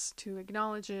for us to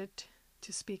acknowledge it,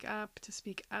 to speak up, to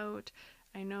speak out.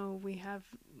 I know we have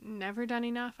never done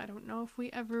enough. I don't know if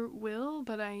we ever will,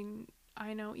 but I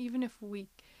know even if we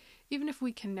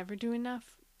can never do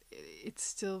enough, it's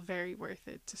still very worth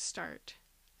it to start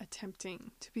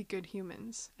attempting to be good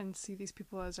humans and see these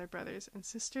people as our brothers and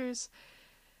sisters,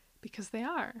 because they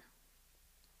are.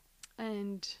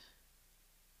 And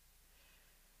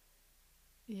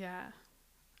yeah.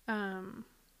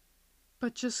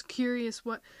 But just curious,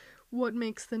 what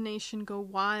makes the nation go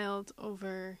wild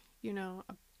over, a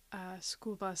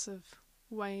school bus of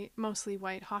mostly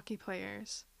white hockey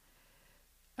players,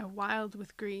 wild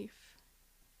with grief,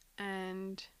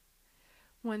 and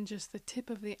when just the tip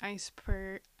of the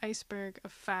iceberg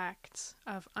of facts,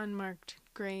 of unmarked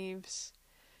graves,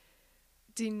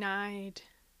 denied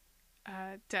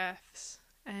deaths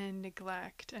and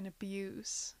neglect and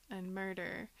abuse and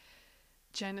murder,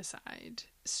 genocide,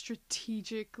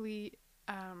 strategically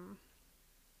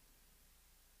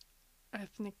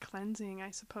ethnic cleansing, I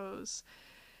suppose.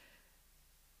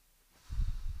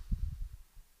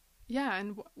 Yeah,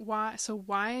 and why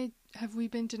have we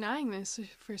been denying this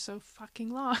for so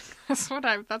fucking long? That's what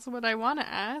I want to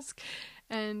ask.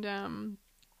 And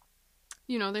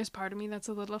there's part of me that's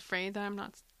a little afraid that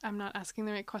I'm not asking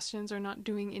the right questions or not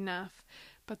doing enough.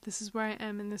 But this is where I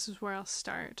am, and this is where I'll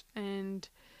start. And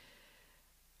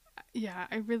yeah,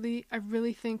 I really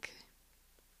think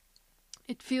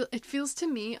it feels to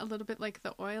me a little bit like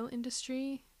the oil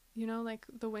industry, like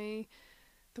the way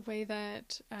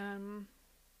that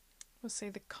we'll say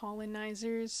the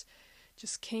colonizers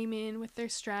just came in with their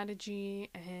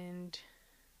strategy and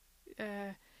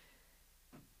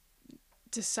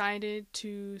decided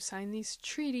to sign these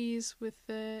treaties with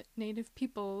the native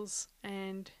peoples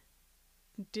and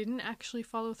didn't actually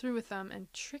follow through with them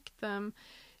and tricked them.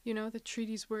 The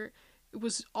treaties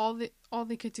was all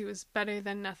they could do is better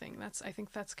than nothing. I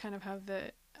think that's kind of how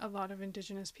a lot of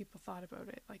Indigenous people thought about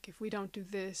it. Like, if we don't do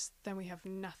this, then we have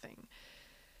nothing.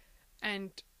 And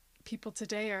people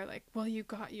today are like, well, you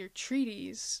got your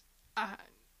treaties.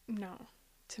 No.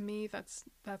 To me, that's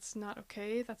not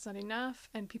okay. That's not enough.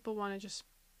 And people want to just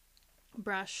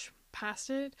brush past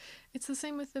it. It's the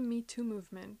same with the Me Too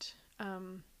movement.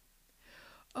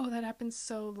 Oh, that happened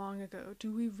so long ago.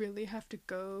 Do we really have to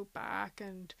go back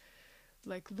and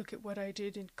look at what I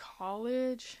did in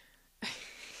college?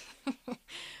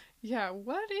 Yeah,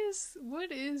 what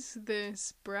is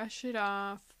this brush it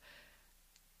off,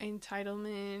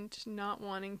 entitlement, not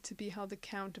wanting to be held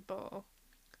accountable?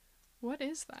 What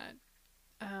is that?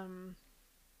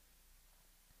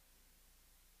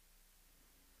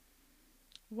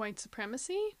 White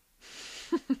supremacy?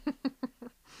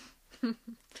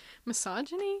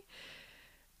 Misogyny?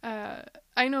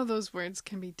 I know those words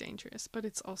can be dangerous, but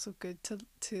it's also good to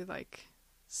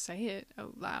say it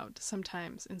out loud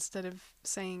sometimes, instead of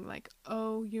saying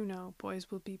oh,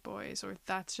 boys will be boys, or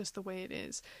that's just the way it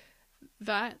is.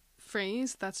 That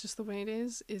phrase, that's just the way it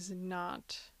is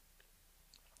not,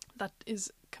 that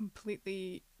is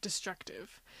completely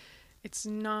destructive. It's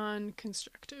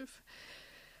non-constructive.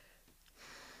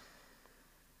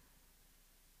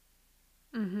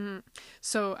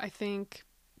 So I think,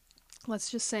 let's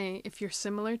just say, if you're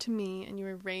similar to me and you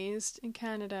were raised in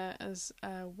Canada as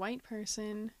a white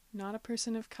person, not a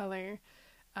person of color,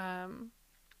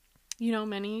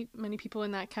 many people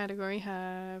in that category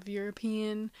have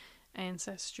European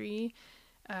ancestry,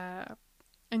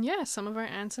 and yeah, some of our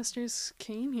ancestors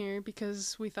came here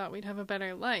because we thought we'd have a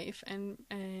better life, and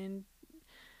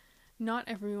not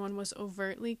everyone was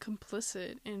overtly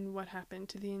complicit in what happened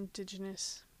to the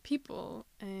Indigenous people,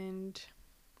 and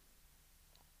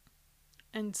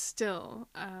still,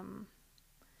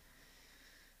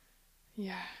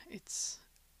 yeah, it's,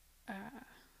 I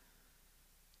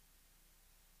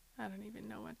don't even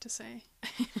know what to say.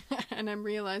 And I'm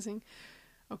realizing,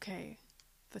 okay,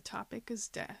 the topic is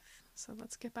death. So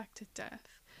let's get back to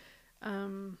death.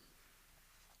 And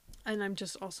I'm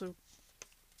just also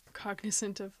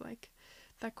cognizant of like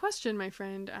that question my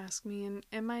friend asked me, and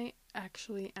am I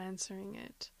actually answering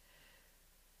it?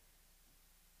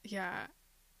 Yeah.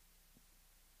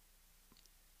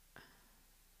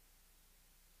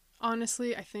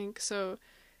 Honestly, I think so.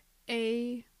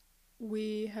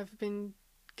 We have been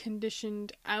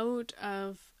conditioned out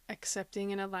of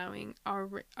accepting and allowing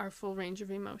our full range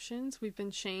of emotions. We've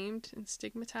been shamed and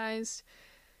stigmatized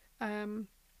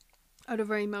out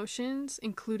of our emotions,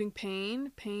 including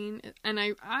pain. And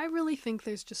I really think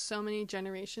there's just so many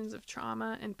generations of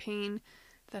trauma and pain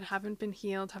that haven't been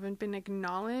healed, haven't been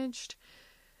acknowledged.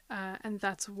 And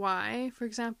that's why, for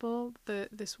example,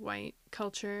 this white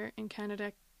culture in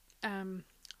Canada,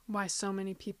 why so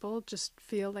many people just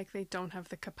feel like they don't have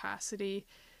the capacity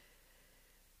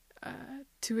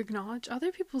to acknowledge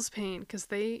other people's pain, because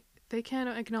they can't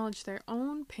acknowledge their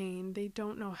own pain. They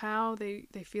don't know how. They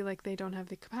feel like they don't have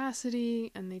the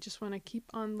capacity, and they just want to keep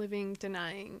on living,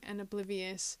 denying and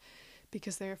oblivious,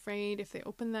 because they're afraid if they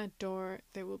open that door,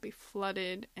 they will be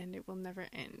flooded and it will never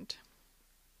end.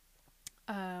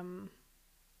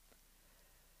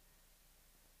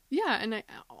 Yeah, and I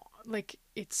like,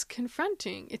 it's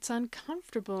confronting. It's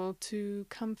uncomfortable to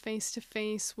come face to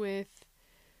face with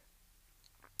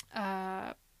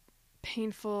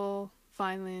painful,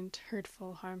 violent,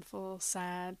 hurtful, harmful,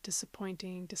 sad,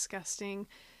 disappointing, disgusting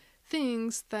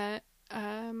things that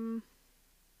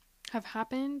have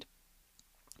happened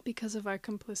because of our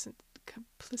complacency.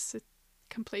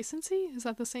 Is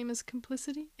that the same as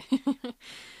complicity?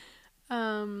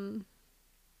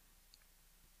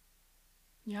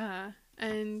 Yeah,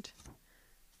 and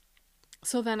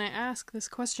so then I ask this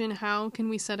question: how can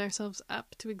we set ourselves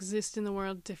up to exist in the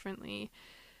world differently?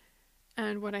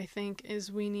 And what I think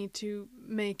is we need to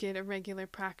make it a regular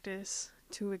practice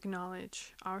to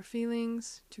acknowledge our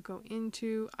feelings, to go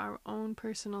into our own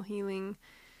personal healing,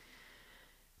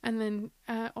 and then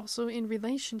also in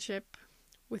relationship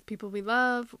with people we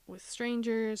love, with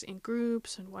strangers, in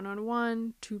groups and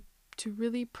one-on-one, to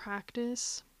really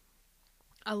practice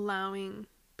allowing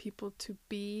people to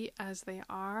be as they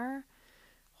are,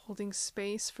 holding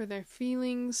space for their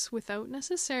feelings without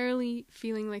necessarily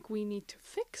feeling like we need to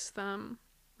fix them,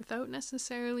 without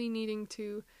necessarily needing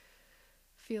to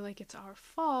feel like it's our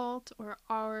fault or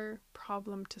our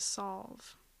problem to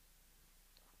solve.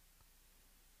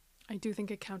 I do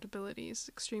think accountability is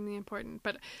extremely important,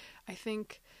 but I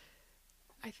think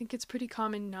it's pretty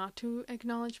common not to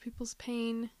acknowledge people's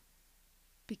pain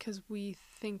because we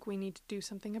think we need to do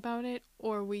something about it,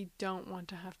 or we don't want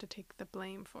to have to take the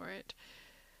blame for it,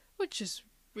 which is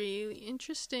really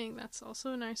interesting. That's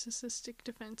also a narcissistic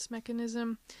defense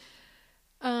mechanism.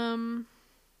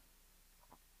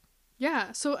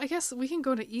 Yeah, so I guess we can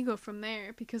go to ego from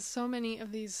there, because so many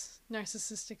of these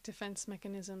narcissistic defense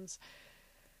mechanisms,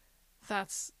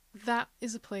 that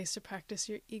is a place to practice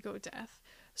your ego death.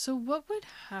 So what would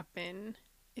happen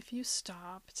if you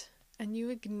stopped and you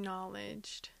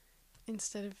acknowledged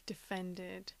instead of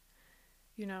defended?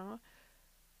 You know,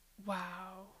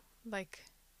 wow, like,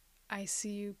 I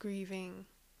see you grieving.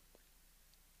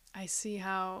 I see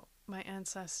how my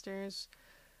ancestors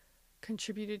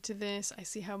contributed to this. I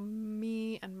see how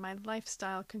me and my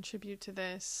lifestyle contribute to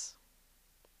this.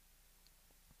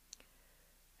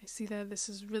 I see that this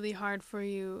is really hard for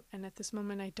you, and at this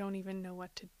moment I don't even know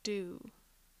what to do.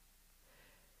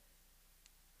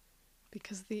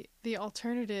 Because the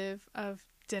alternative of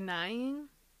denying,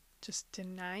 just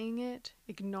denying it,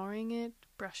 ignoring it,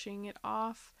 brushing it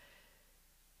off,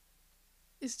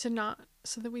 is to not,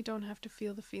 so that we don't have to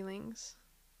feel the feelings.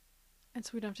 And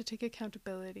so we don't have to take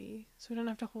accountability. So we don't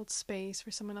have to hold space for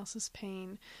someone else's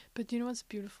pain. But do you know what's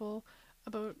beautiful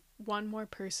about one more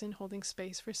person holding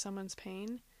space for someone's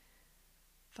pain?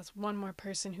 That's one more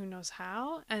person who knows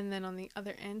how. And then on the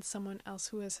other end, someone else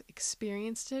who has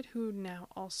experienced it, who now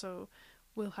also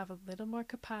will have a little more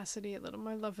capacity, a little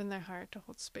more love in their heart to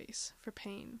hold space for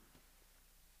pain.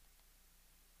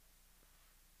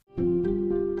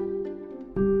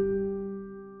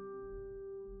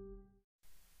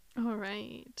 All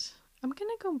right. I'm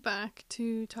going to go back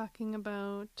to talking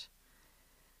about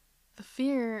the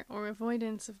fear or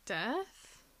avoidance of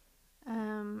death,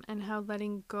 and how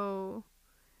letting go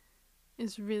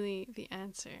is really the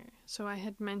answer. So I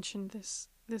had mentioned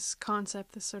this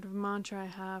concept, this sort of mantra I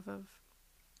have of,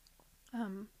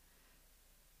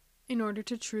 in order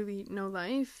to truly know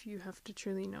life, you have to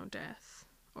truly know death,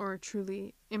 or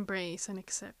truly embrace and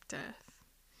accept death.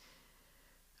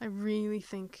 I really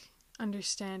think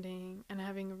understanding and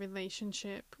having a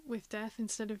relationship with death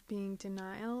instead of being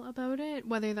denial about it,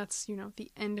 whether that's,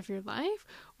 the end of your life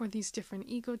or these different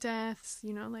ego deaths,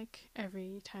 like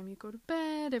every time you go to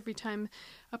bed, every time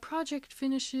a project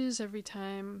finishes, every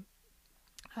time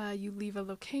you leave a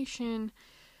location.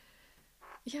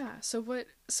 Yeah,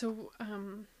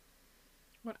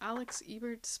 what Alex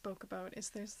Ebert spoke about is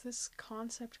there's this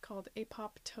concept called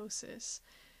apoptosis.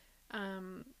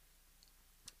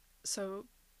 So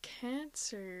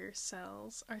cancer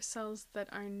cells are cells that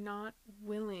are not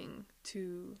willing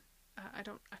to I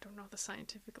don't know the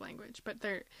scientific language, but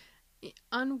they're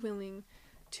unwilling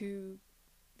to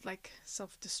like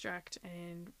self-destruct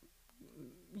and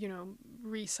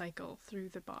recycle through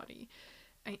the body.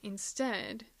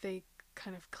 Instead, they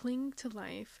kind of cling to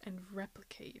life and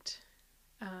replicate.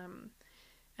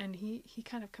 And he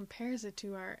kind of compares it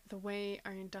to the way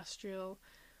our industrial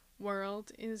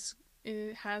world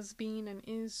it has been and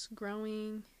is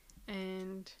growing,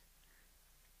 and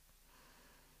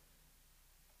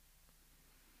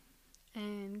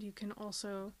you can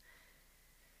also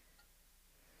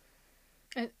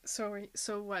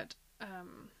so what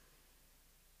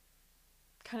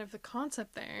kind of the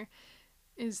concept there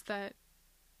is that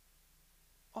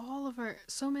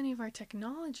so many of our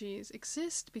technologies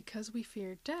exist because we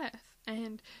fear death.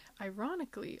 And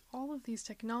ironically, all of these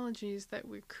technologies that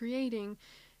we're creating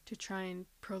to try and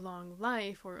prolong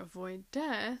life or avoid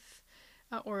death,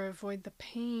 or avoid the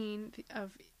pain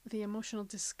of the emotional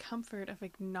discomfort of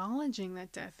acknowledging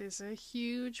that death is a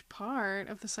huge part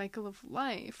of the cycle of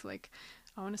life. Like,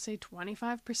 I want to say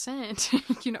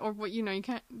 25%, or what, you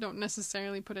don't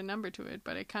necessarily put a number to it,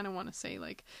 but I kind of want to say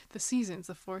like the seasons,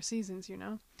 the 4 seasons,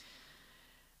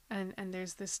 and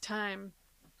there's this time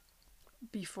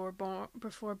before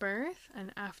birth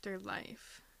and after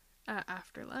life,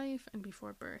 and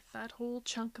before birth. That whole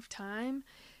chunk of time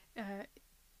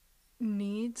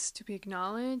needs to be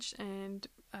acknowledged, and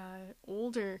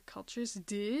older cultures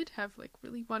did have like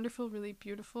really wonderful, really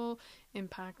beautiful,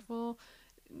 impactful,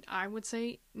 I would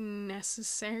say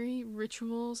necessary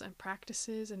rituals and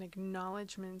practices and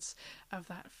acknowledgements of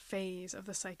that phase of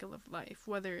the cycle of life,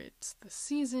 whether it's the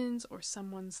seasons or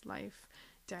someone's life,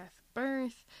 death,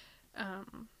 birth.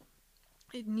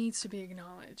 It needs to be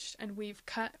acknowledged, and we've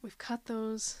cut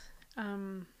those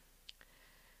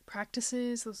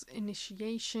practices, those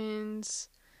initiations,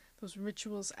 those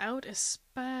rituals out,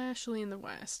 especially in the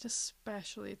West,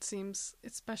 it seems,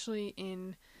 especially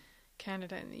in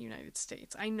Canada and the United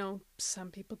States. I know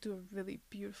some people do a really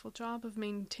beautiful job of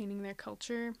maintaining their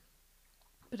culture,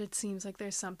 but it seems like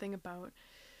there's something about,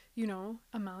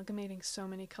 amalgamating so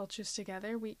many cultures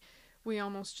together. We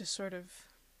almost just sort of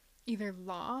either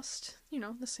lost,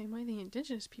 the same way the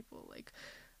indigenous people like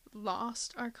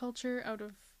lost our culture out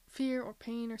of fear or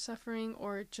pain or suffering,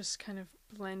 or just kind of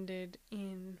blended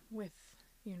in with,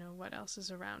 what else is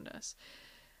around us.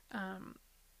 And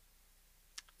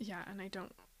I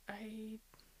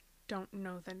don't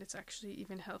know that it's actually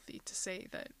even healthy to say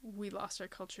that we lost our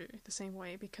culture the same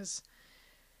way, because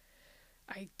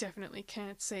I definitely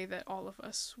can't say that all of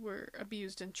us were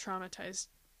abused and traumatized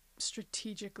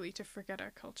strategically to forget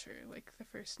our culture like the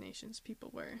First Nations people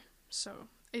were. So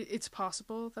it's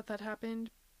possible that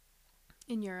happened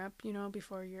in Europe,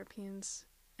 before Europeans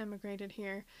emigrated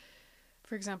here.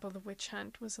 For example, the witch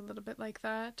hunt was a little bit like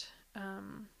that.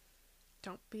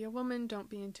 Don't be a woman, don't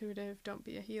be intuitive, don't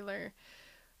be a healer,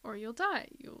 or you'll die.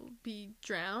 You'll be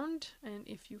drowned, and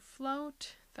if you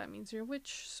float, that means you're a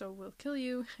witch, so we'll kill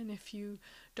you. And if you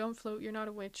don't float, you're not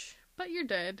a witch, but you're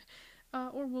dead,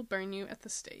 or we'll burn you at the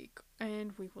stake,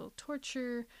 and we will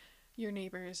torture your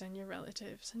neighbors and your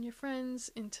relatives and your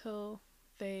friends until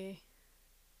they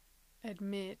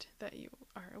admit that you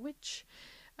are a witch,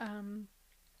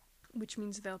 which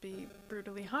means they'll be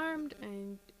brutally harmed,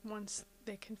 and once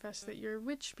they confess that you're a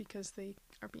witch because they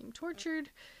are being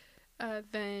tortured,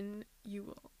 then you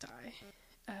will die.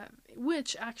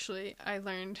 Which actually I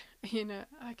learned in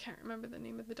I can't remember the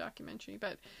name of the documentary,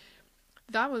 but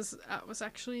that was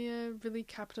actually a really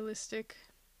capitalistic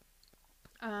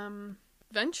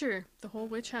venture, the whole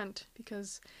witch hunt,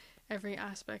 because every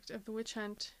aspect of the witch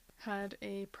hunt had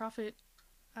a profit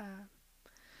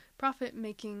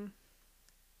making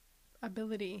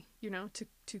ability,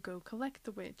 to go collect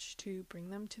the witch, to bring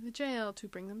them to the jail, to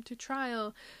bring them to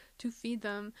trial, to feed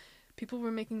them. People were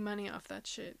making money off that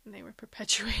shit, and they were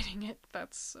perpetuating it.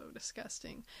 That's so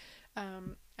disgusting.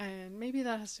 And maybe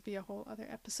that has to be a whole other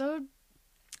episode.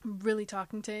 I'm really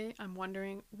talking today. I'm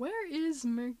wondering, where is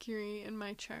Mercury in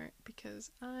my chart?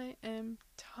 Because I am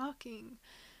talking.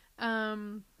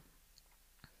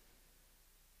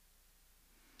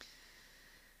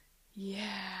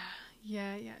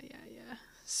 Yeah.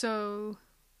 So,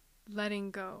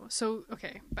 letting go. So,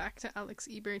 okay, back to Alex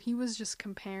Ebert. He was just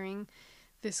comparing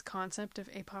this concept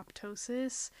of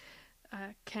apoptosis.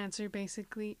 Cancer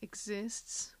basically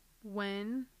exists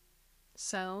when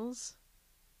cells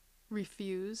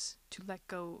refuse to let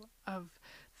go of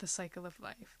the cycle of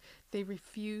life. They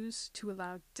refuse to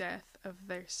allow death of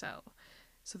their cell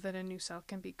so that a new cell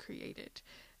can be created.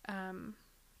 And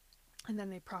then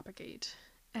they propagate.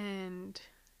 And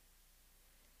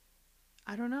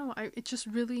I don't know, it just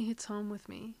really hits home with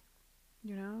me.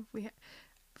 You know,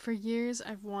 for years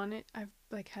I've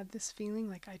like had this feeling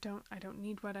like I don't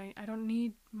need I don't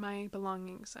need my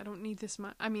belongings. I don't need this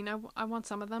much. I mean, I want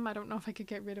some of them. I don't know if I could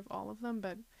get rid of all of them,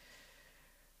 but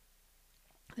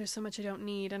there's so much I don't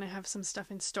need, and I have some stuff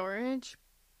in storage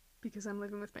because I'm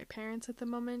living with my parents at the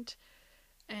moment,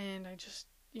 and I just,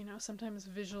 sometimes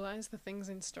visualize the things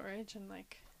in storage and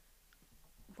like,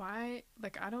 why,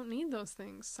 like, I don't need those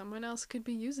things. Someone else could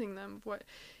be using them.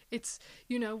 It's,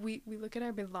 we look at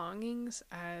our belongings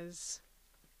as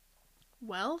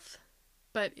wealth,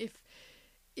 but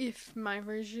if my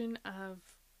version of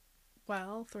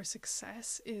wealth or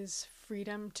success is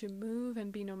freedom to move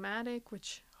and be nomadic,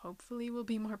 which hopefully will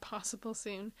be more possible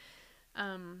soon,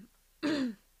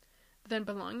 then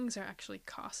belongings are actually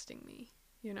costing me.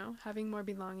 Having more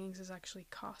belongings is actually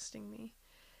costing me.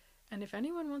 And if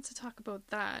anyone wants to talk about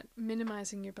that,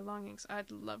 minimizing your belongings, I'd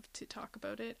love to talk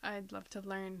about it. I'd love to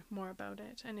learn more about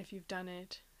it. And if you've done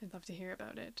it, I'd love to hear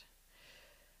about it.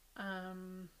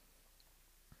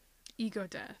 Ego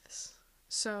deaths.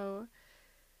 So,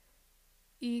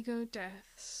 ego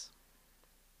deaths.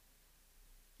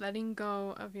 Letting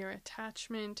go of your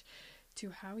attachment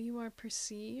to how you are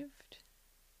perceived,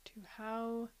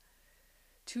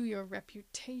 to your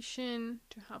reputation,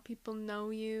 to how people know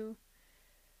you.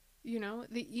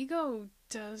 The ego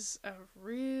does a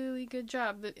really good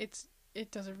job.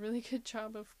 It does a really good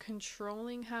job of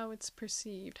controlling how it's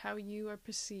perceived, how you are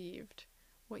perceived,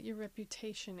 what your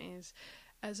reputation is,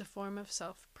 as a form of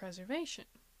self-preservation.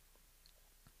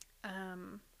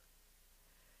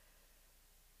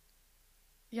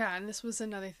 Yeah, and this was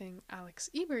another thing Alex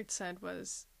Ebert said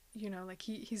was, like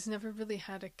he's never really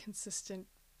had a consistent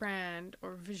brand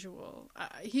or visual.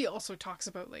 He also talks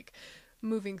about like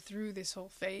moving through this whole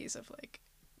phase of like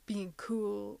being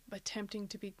cool, attempting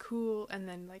to be cool, and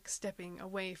then like stepping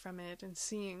away from it and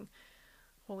seeing,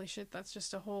 holy shit, that's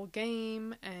just a whole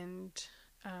game. And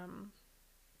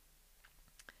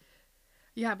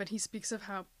yeah, but he speaks of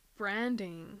how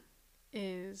branding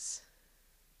is,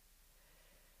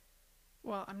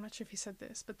 well, I'm not sure if he said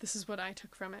this, but this is what I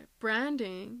took from it.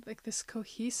 Branding, like this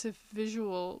cohesive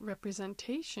visual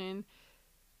representation,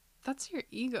 that's your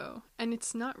ego, and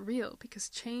it's not real because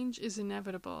change is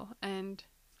inevitable. And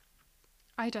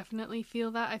I definitely feel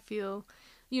that. I feel,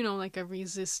 like a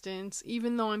resistance,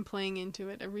 even though I'm playing into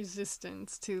it, a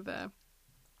resistance to the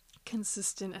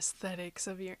consistent aesthetics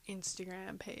of your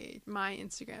Instagram page, my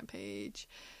Instagram page,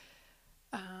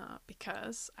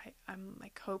 because I'm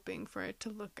like hoping for it to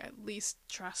look at least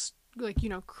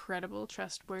credible,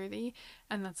 trustworthy.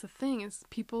 And that's the thing, is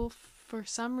people for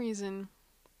some reason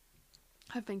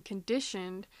have been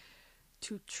conditioned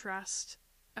to trust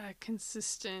a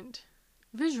consistent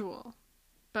visual.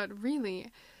 But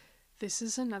really, this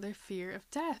is another fear of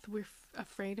death. We're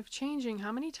afraid of changing.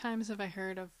 How many times have I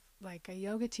heard of like a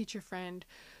yoga teacher friend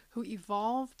who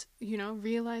evolved,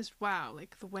 realized, wow,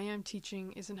 like the way I'm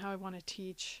teaching isn't how I want to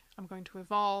teach. I'm going to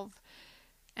evolve.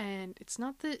 And it's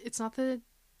not the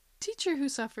teacher who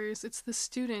suffers, it's the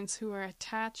students who are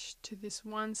attached to this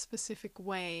one specific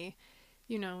way,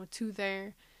 to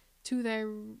their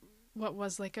what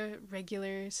was like a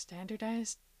regular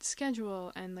standardized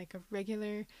schedule and like a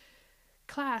regular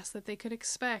class that they could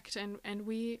expect. And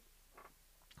we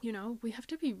have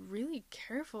to be really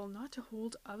careful not to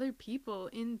hold other people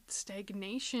in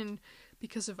stagnation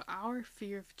because of our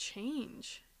fear of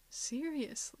change.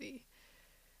 Seriously.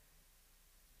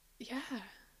 Yeah.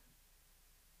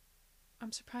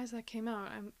 I'm surprised that came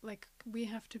out. I'm like, we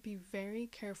have to be very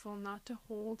careful not to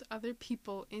hold other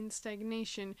people in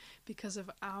stagnation because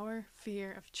of our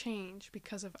fear of change,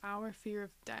 because of our fear of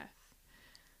death.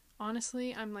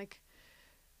 Honestly, I'm like,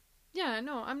 yeah,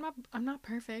 no, I'm not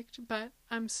perfect, but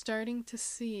I'm starting to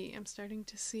see,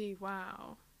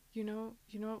 wow, you know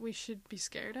what we should be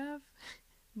scared of?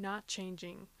 Not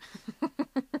changing.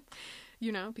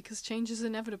 Because change is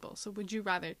inevitable. So would you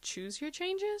rather choose your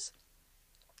changes?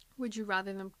 Would you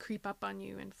rather them creep up on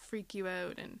you and freak you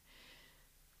out and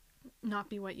not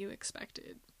be what you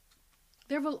expected?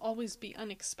 There will always be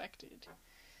unexpected.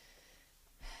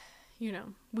 We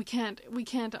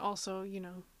can't also,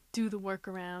 do the work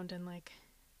around and like,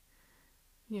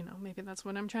 you know, maybe that's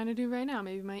what I'm trying to do right now.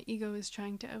 Maybe my ego is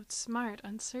trying to outsmart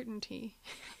uncertainty.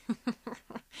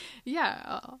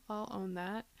 Yeah, I'll own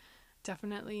that.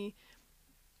 Definitely,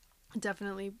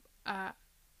 definitely,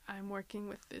 I'm working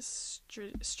with this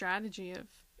strategy of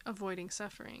avoiding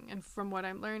suffering. And from what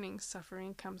I'm learning,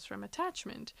 suffering comes from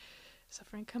attachment,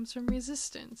 suffering comes from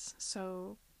resistance.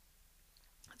 So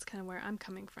that's kind of where I'm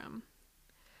coming from.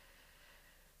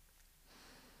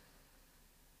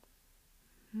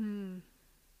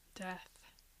 Death.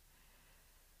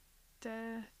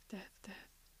 Death, death, death.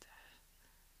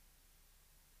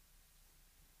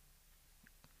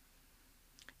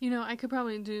 You know, I could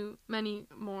probably do many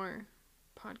more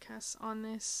podcasts on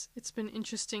this. It's been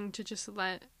interesting to just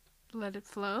let it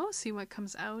flow, see what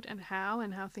comes out and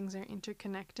how things are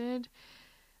interconnected.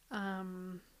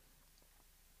 Might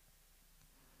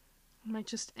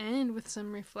just end with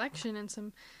some reflection and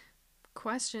some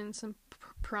questions, some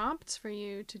prompts for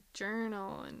you to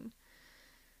journal. And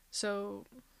so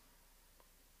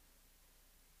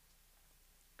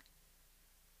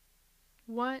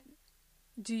what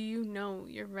do you know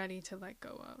you're ready to let go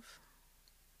of?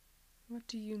 What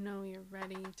do you know you're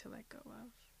ready to let go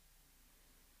of?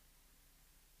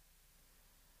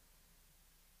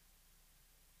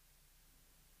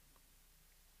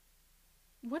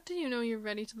 What do you know you're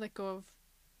ready to let go of,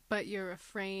 but you're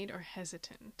afraid or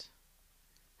hesitant?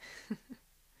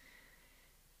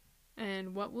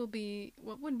 And what would be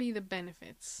the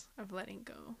benefits of letting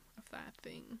go of that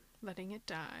thing, letting it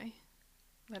die,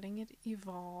 letting it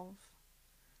evolve?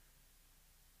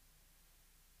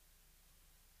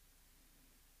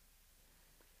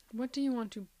 What do you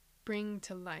want to bring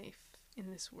to life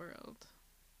in this world?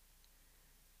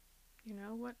 You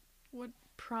know, what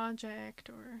project,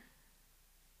 or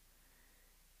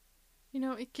you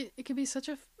know, it could be such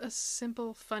a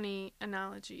simple, funny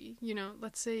analogy. You know,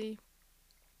 let's say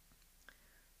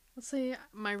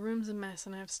my room's a mess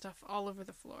and I have stuff all over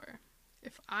the floor.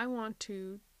 If I want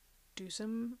to do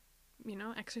some, you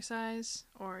know, exercise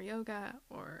or yoga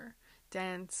or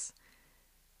dance,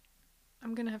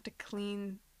 I'm gonna have to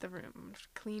clean the room,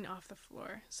 clean off the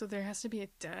floor. So there has to be a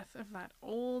death of that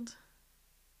old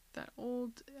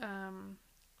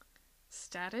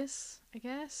status, I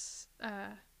guess.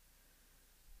 There's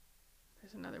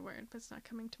another word, but it's not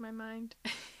coming to my mind.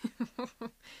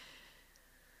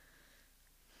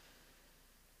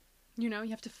 You know,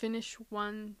 you have to finish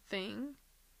one thing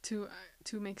to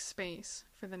make space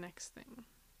for the next thing.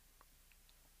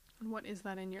 And what is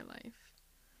that in your life?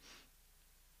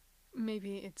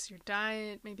 Maybe it's your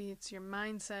diet, maybe it's your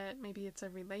mindset, maybe it's a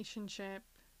relationship,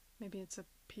 maybe it's a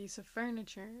piece of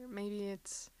furniture, maybe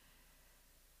it's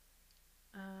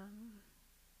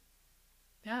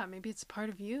maybe it's part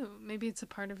of you. Maybe it's a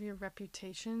part of your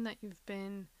reputation that you've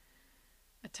been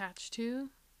attached to,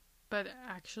 but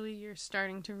actually you're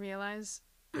starting to realize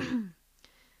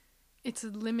it's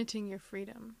limiting your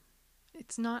freedom.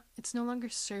 It's no longer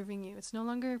serving you. It's no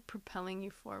longer propelling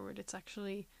you forward. It's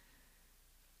actually,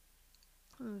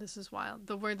 this is wild.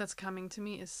 The word that's coming to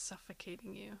me is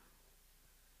suffocating you.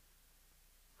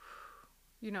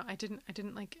 You know, I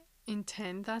didn't like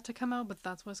intend that to come out, but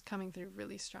that's what's coming through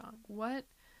really strong. What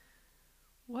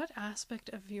aspect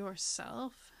of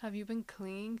yourself have you been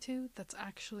clinging to that's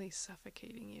actually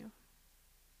suffocating you?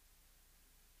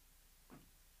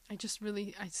 I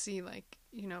see, like,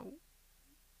 you know,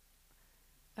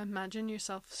 imagine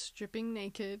yourself stripping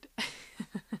naked.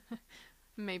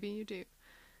 Maybe you do.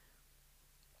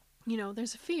 You know,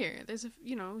 there's a fear. There's a,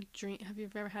 you know, dream. Have you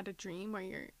ever had a dream where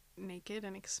you're naked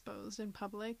and exposed in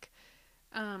public?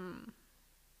 And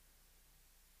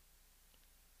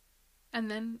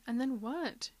then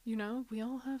what? You know, we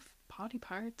all have body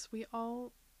parts. We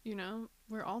all, you know,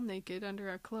 we're all naked under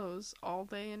our clothes all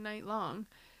day and night long.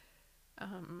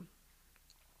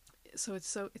 So it's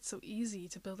so easy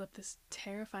to build up this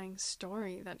terrifying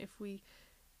story that if we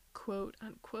quote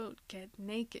unquote get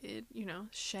naked, you know,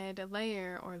 shed a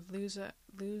layer or lose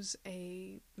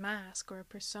a mask or a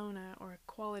persona or a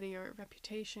quality or a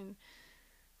reputation,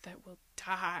 that we'll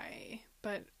die.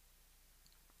 But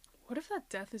what if that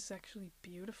death is actually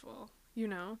beautiful, you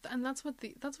know? And that's what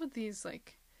these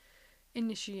like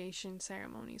initiation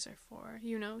ceremonies are for,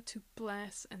 you know, to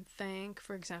bless and thank,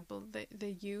 for example,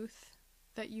 the youth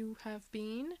that you have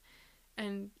been,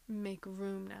 and make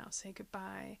room now, say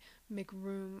goodbye, make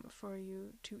room for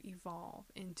you to evolve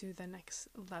into the next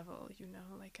level, you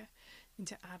know, like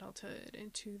into adulthood,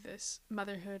 into this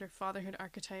motherhood or fatherhood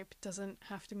archetype. Doesn't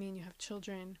have to mean you have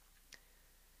children,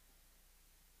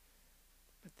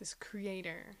 but this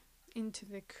creator, into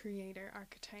the creator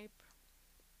archetype.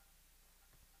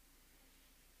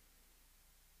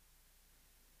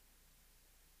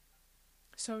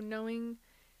 So knowing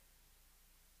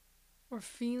or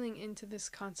feeling into this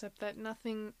concept that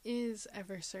nothing is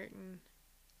ever certain.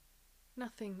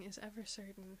 Nothing is ever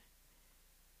certain.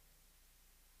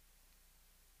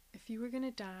 If you were going to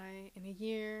die in a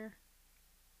year,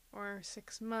 or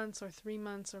 6 months, or 3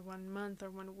 months, or 1 month,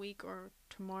 or 1 week, or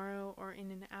tomorrow, or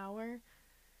in an hour,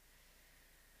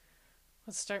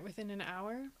 let's start with in an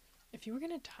hour. If you were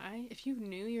going to die, if you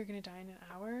knew you were going to die in an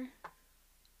hour,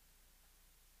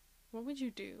 what would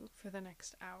you do for the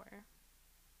next hour?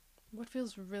 What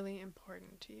feels really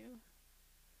important to you?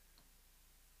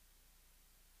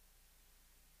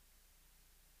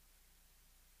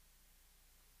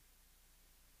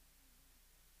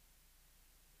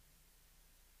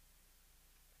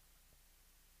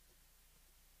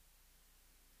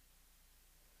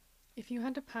 If you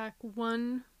had to pack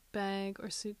one bag or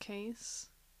suitcase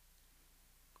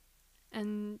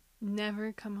and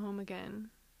never come home again,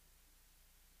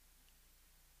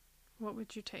 what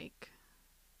would you take?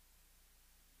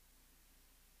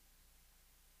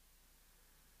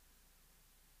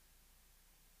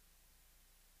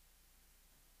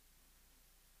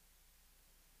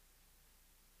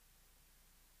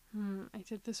 I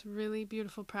did this really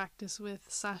beautiful practice with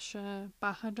Sasha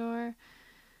Bahador.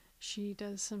 She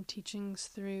does some teachings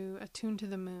through Attune to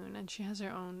the Moon, and she has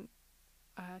her own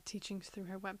teachings through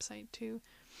her website too.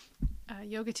 A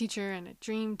yoga teacher and a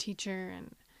dream teacher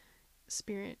and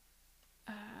spirit.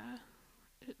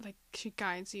 Like she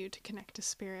guides you to connect to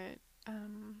spirit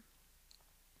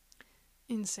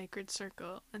in sacred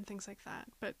circle and things like that.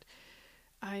 But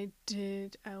I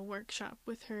did a workshop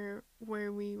with her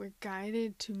where we were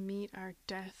guided to meet our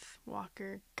death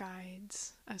walker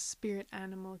guides, a spirit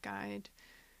animal guide.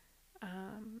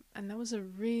 And that was a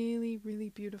really, really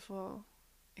beautiful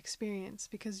experience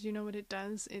because you know what it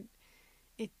does? It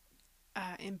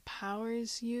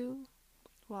empowers you.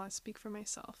 Well, I speak for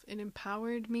myself. It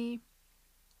empowered me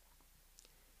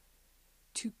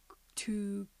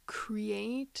to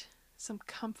create some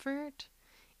comfort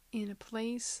in a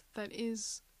place that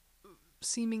is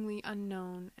seemingly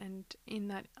unknown, and in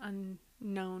that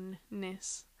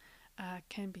unknownness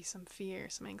can be some fear,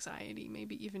 some anxiety,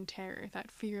 maybe even terror,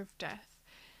 that fear of death.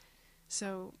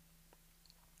 So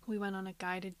we went on a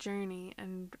guided journey,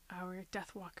 and our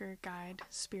Deathwalker guide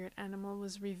spirit animal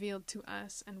was revealed to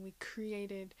us, and we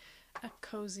created a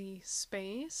cozy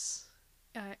space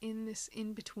in this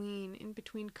in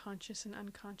between conscious and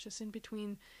unconscious, in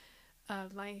between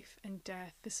life and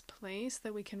death, this place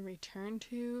that we can return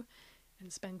to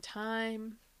and spend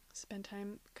time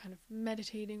kind of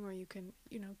meditating, or you can,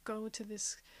 go to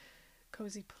this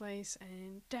cozy place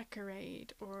and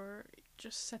decorate or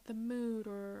just set the mood,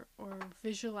 or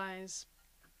visualize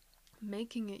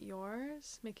making it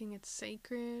yours, making it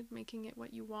sacred, making it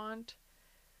what you want.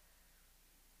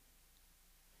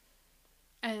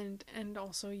 And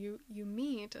also you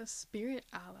meet a spirit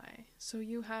ally. So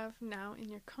you have now in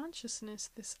your consciousness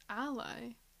this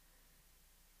ally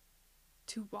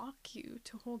to walk you,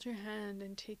 to hold your hand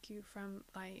and take you from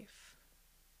life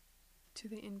to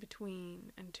the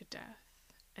in-between and to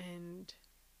death. And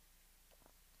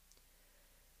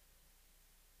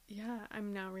yeah,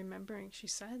 I'm now remembering, she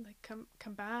said, like,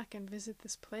 come back and visit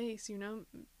this place,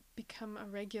 become a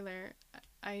regular.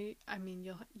 I mean,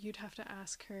 you'd have to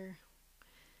ask her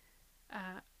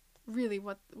really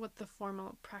what the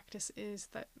formal practice is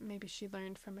that maybe she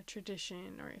learned from a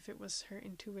tradition, or if it was her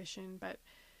intuition, but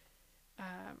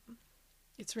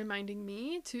it's reminding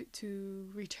me to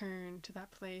return to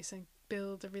that place and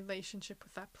build a relationship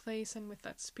with that place and with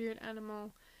that spirit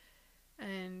animal.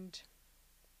 And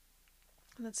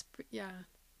that's,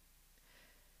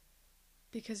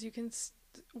 because you can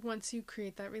once you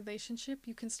create that relationship,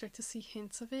 you can start to see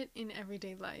hints of it in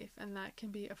everyday life, and that can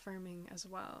be affirming as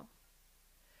well.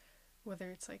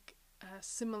 Whether it's like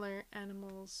similar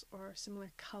animals, or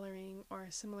similar coloring, or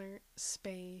a similar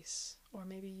space, or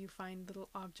maybe you find little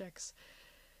objects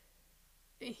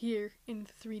here in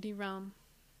the 3D realm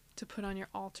to put on your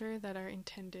altar that are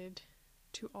intended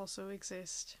to also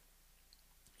exist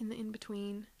in the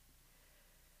in-between.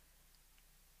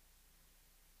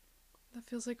 That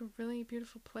feels like a really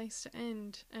beautiful place to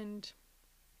end. And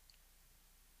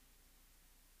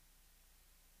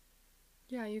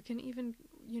yeah, you can even,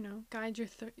 guide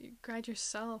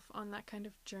yourself on that kind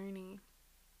of journey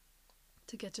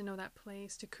to get to know that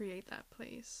place, to create that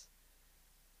place.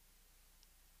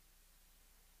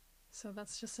 So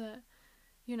that's just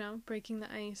breaking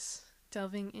the ice,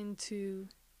 delving into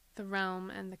the realm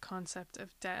and the concept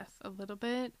of death a little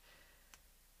bit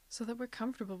so that we're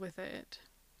comfortable with it.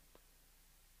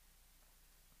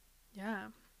 Yeah.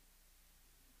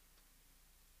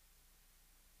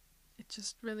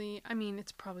 just really, I mean,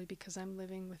 it's probably because I'm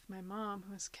living with my mom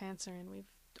who has cancer, and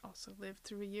we've also lived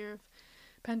through a year of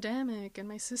pandemic, and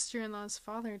my sister-in-law's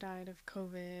father died of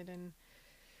COVID, and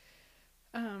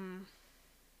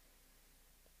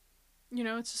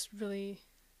it's just really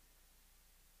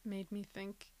made me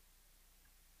think,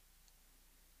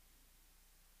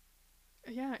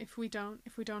 yeah, if we don't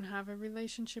have a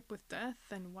relationship with death,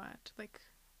 then what? Like,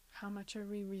 how much are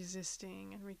we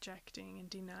resisting and rejecting and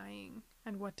denying,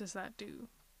 and what does that do?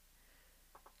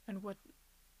 And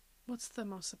what's the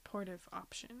most supportive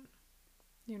option?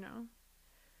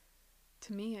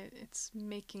 To me, it's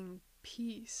making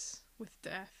peace with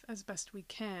death as best we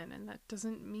can, and that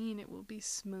doesn't mean it will be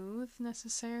smooth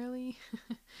necessarily.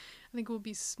 I think it will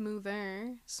be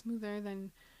smoother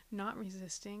than not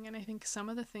resisting. And I think some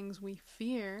of the things we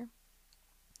fear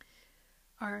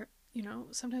are,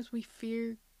 sometimes we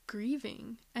fear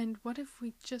grieving. And what if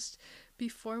we just,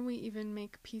 before we even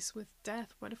make peace with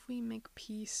death, what if we make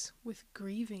peace with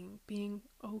grieving being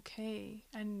okay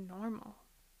and normal?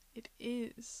 It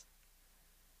is.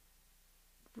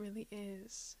 It really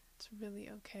is. It's really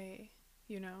okay,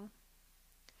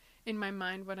 In my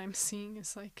mind, what I'm seeing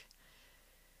is like,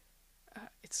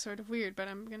 it's sort of weird, but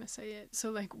I'm gonna say it. So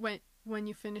like when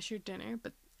you finish your dinner,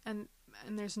 and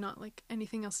there's not like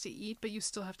anything else to eat, but you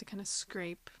still have to kind of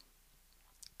scrape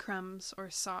crumbs or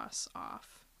sauce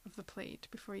off of the plate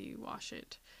before you wash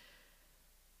it.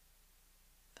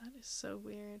 That is so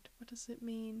weird. What does it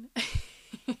mean?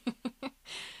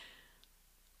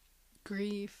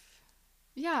 Grief.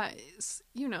 Yeah,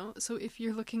 so if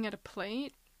you're looking at a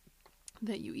plate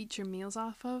that you eat your meals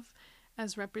off of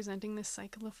as representing this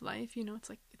cycle of life, it's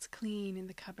like it's clean in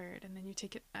the cupboard, and then you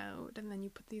take it out, and then you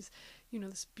put these,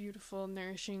 this beautiful,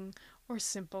 nourishing or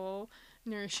simple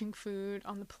nourishing food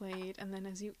on the plate, and then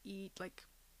as you eat, like,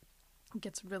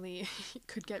 it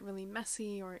could get really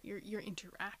messy, or you're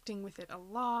interacting with it a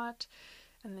lot,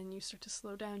 and then you start to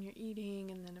slow down your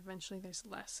eating, and then eventually there's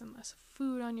less and less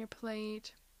food on your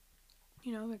plate.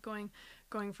 They're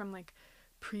going from like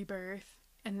pre-birth,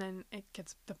 and then it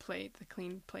gets the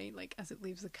clean plate, like as it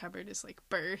leaves the cupboard, is like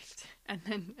birthed, and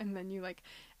then you like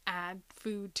add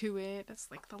food to it.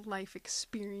 That's like the life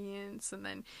experience, and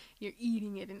then you're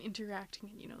eating it and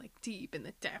interacting, and like deep in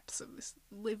the depths of this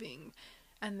living,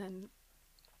 and then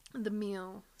the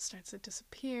meal starts to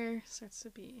disappear, starts to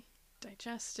be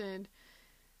digested,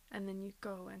 and then you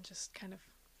go and just kind of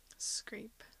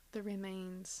scrape the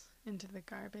remains into the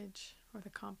garbage or the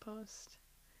compost.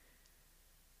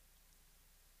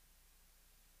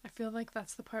 I feel like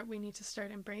that's the part we need to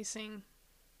start embracing.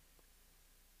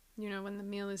 When the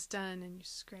meal is done and you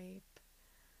scrape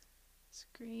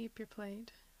your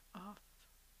plate off,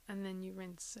 and then you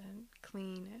rinse and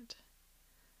clean it.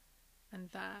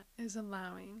 And that is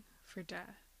allowing for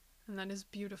death. And that is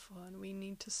beautiful, and we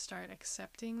need to start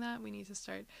accepting that. We need to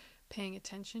start paying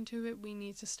attention to it. We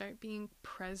need to start being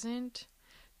present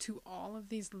to all of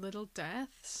these little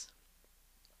deaths.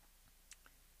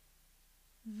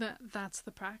 That's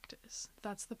the practice.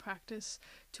 That's the practice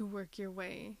to work your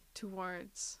way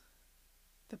towards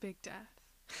the big death.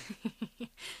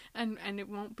 and it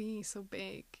won't be so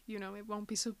big, it won't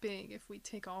be so big if we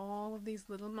take all of these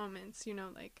little moments,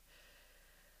 like,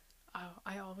 oh,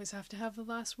 I always have to have the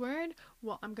last word.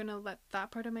 Well, I'm gonna let that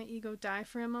part of my ego die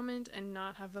for a moment and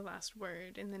not have the last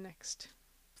word in the next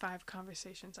 5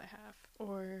 conversations I have.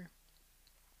 Or,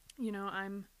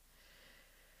 I'm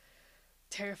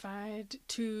terrified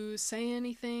to say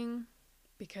anything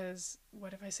because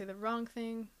what if I say the wrong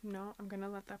thing? No, I'm gonna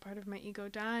let that part of my ego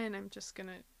die, and I'm just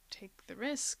gonna take the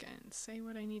risk and say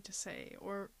what I need to say.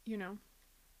 Or you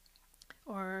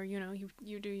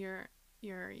do your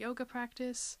yoga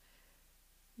practice,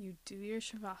 you do your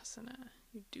shavasana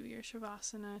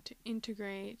to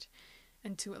integrate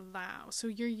and to allow. So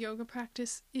your yoga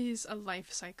practice is a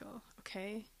life cycle,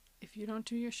 okay? If you don't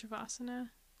do your shavasana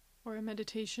or a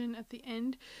meditation at the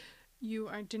end, you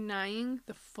are denying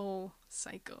the full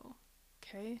cycle,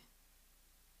 okay?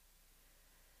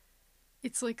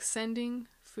 It's like sending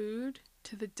food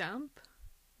to the dump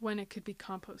when it could be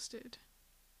composted.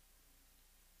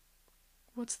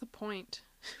 What's the point?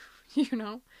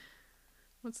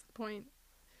 What's the point?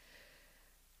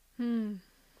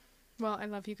 Well, I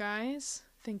love you guys.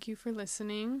 Thank you for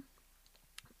listening.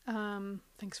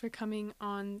 Thanks for coming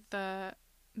on the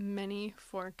many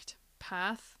forked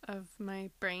path of my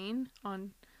brain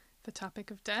on the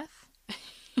topic of death.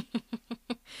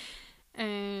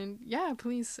 And yeah,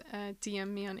 please DM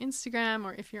me on Instagram,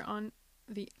 or if you're on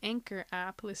the Anchor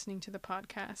app listening to the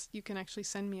podcast, you can actually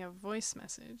send me a voice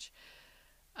message.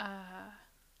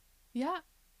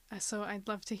 So I'd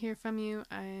love to hear from you,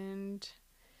 and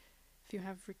If you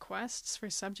have requests for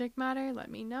subject matter, let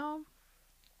me know.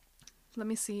 Let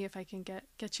me see if I can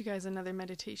get you guys another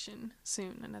meditation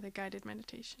soon, another guided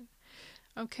meditation.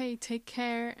 Okay, take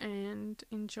care and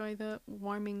enjoy the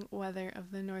warming weather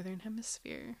of the Northern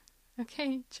Hemisphere.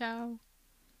 Okay, ciao.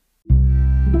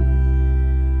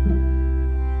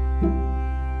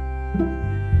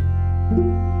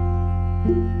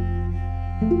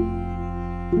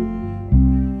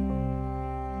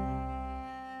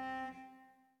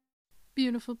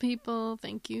 Beautiful people,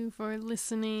 thank you for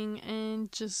listening,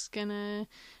 and just gonna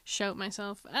shout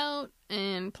myself out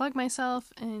and plug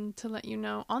myself, and to let you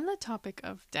know, on the topic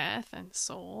of death and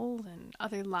soul and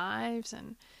other lives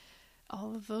and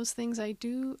all of those things, I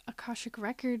do Akashic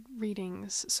record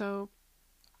readings. So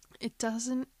it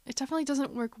definitely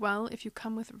doesn't work well if you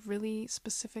come with really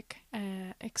specific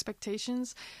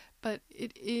expectations, but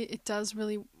it does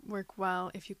really work well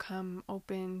if you come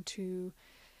open to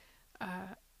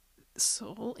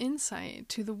soul insight,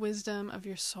 to the wisdom of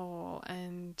your soul.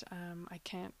 And I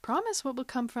can't promise what will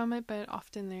come from it, but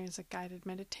often there's a guided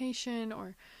meditation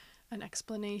or an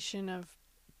explanation of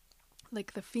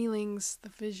like the feelings, the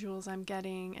visuals I'm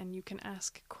getting, and you can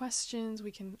ask questions.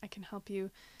 I can help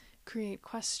you create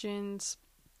questions.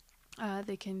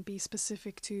 They can be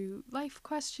specific to life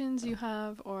questions you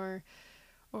have, or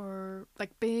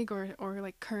like big or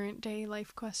like current day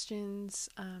life questions,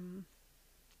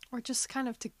 or just kind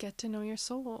of to get to know your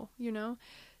soul,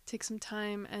 take some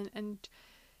time, and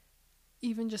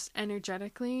even just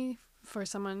energetically for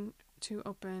someone to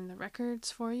open the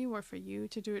records for you, or for you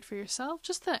to do it for yourself.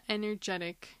 Just the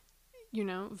energetic,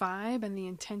 vibe and the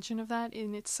intention of that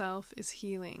in itself is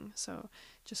healing. So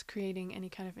just creating any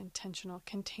kind of intentional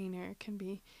container can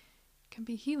be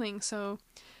healing. So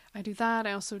I do that.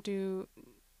 I also do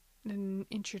an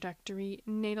introductory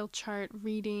natal chart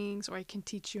readings, or I can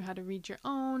teach you how to read your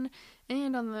own.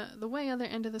 And on the way other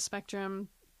end of the spectrum,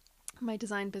 my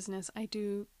design business, I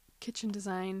do kitchen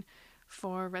design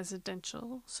for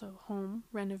residential, so home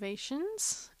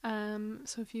renovations.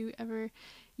 So if you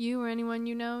or anyone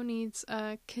needs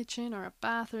a kitchen or a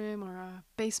bathroom or a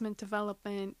basement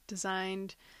development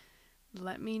designed,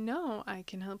 let me know. I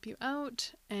can help you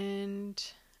out. And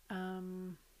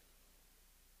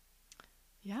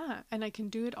and I can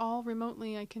do it all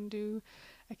remotely. I can do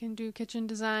kitchen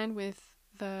design with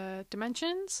the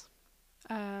dimensions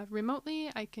remotely.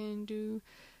 I can do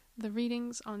the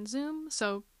readings on Zoom.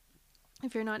 So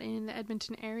if you're not in the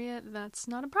Edmonton area, that's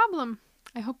not a problem.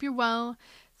 I hope you're well.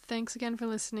 Thanks again for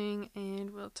listening,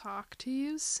 and we'll talk to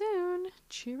you soon.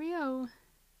 Cheerio.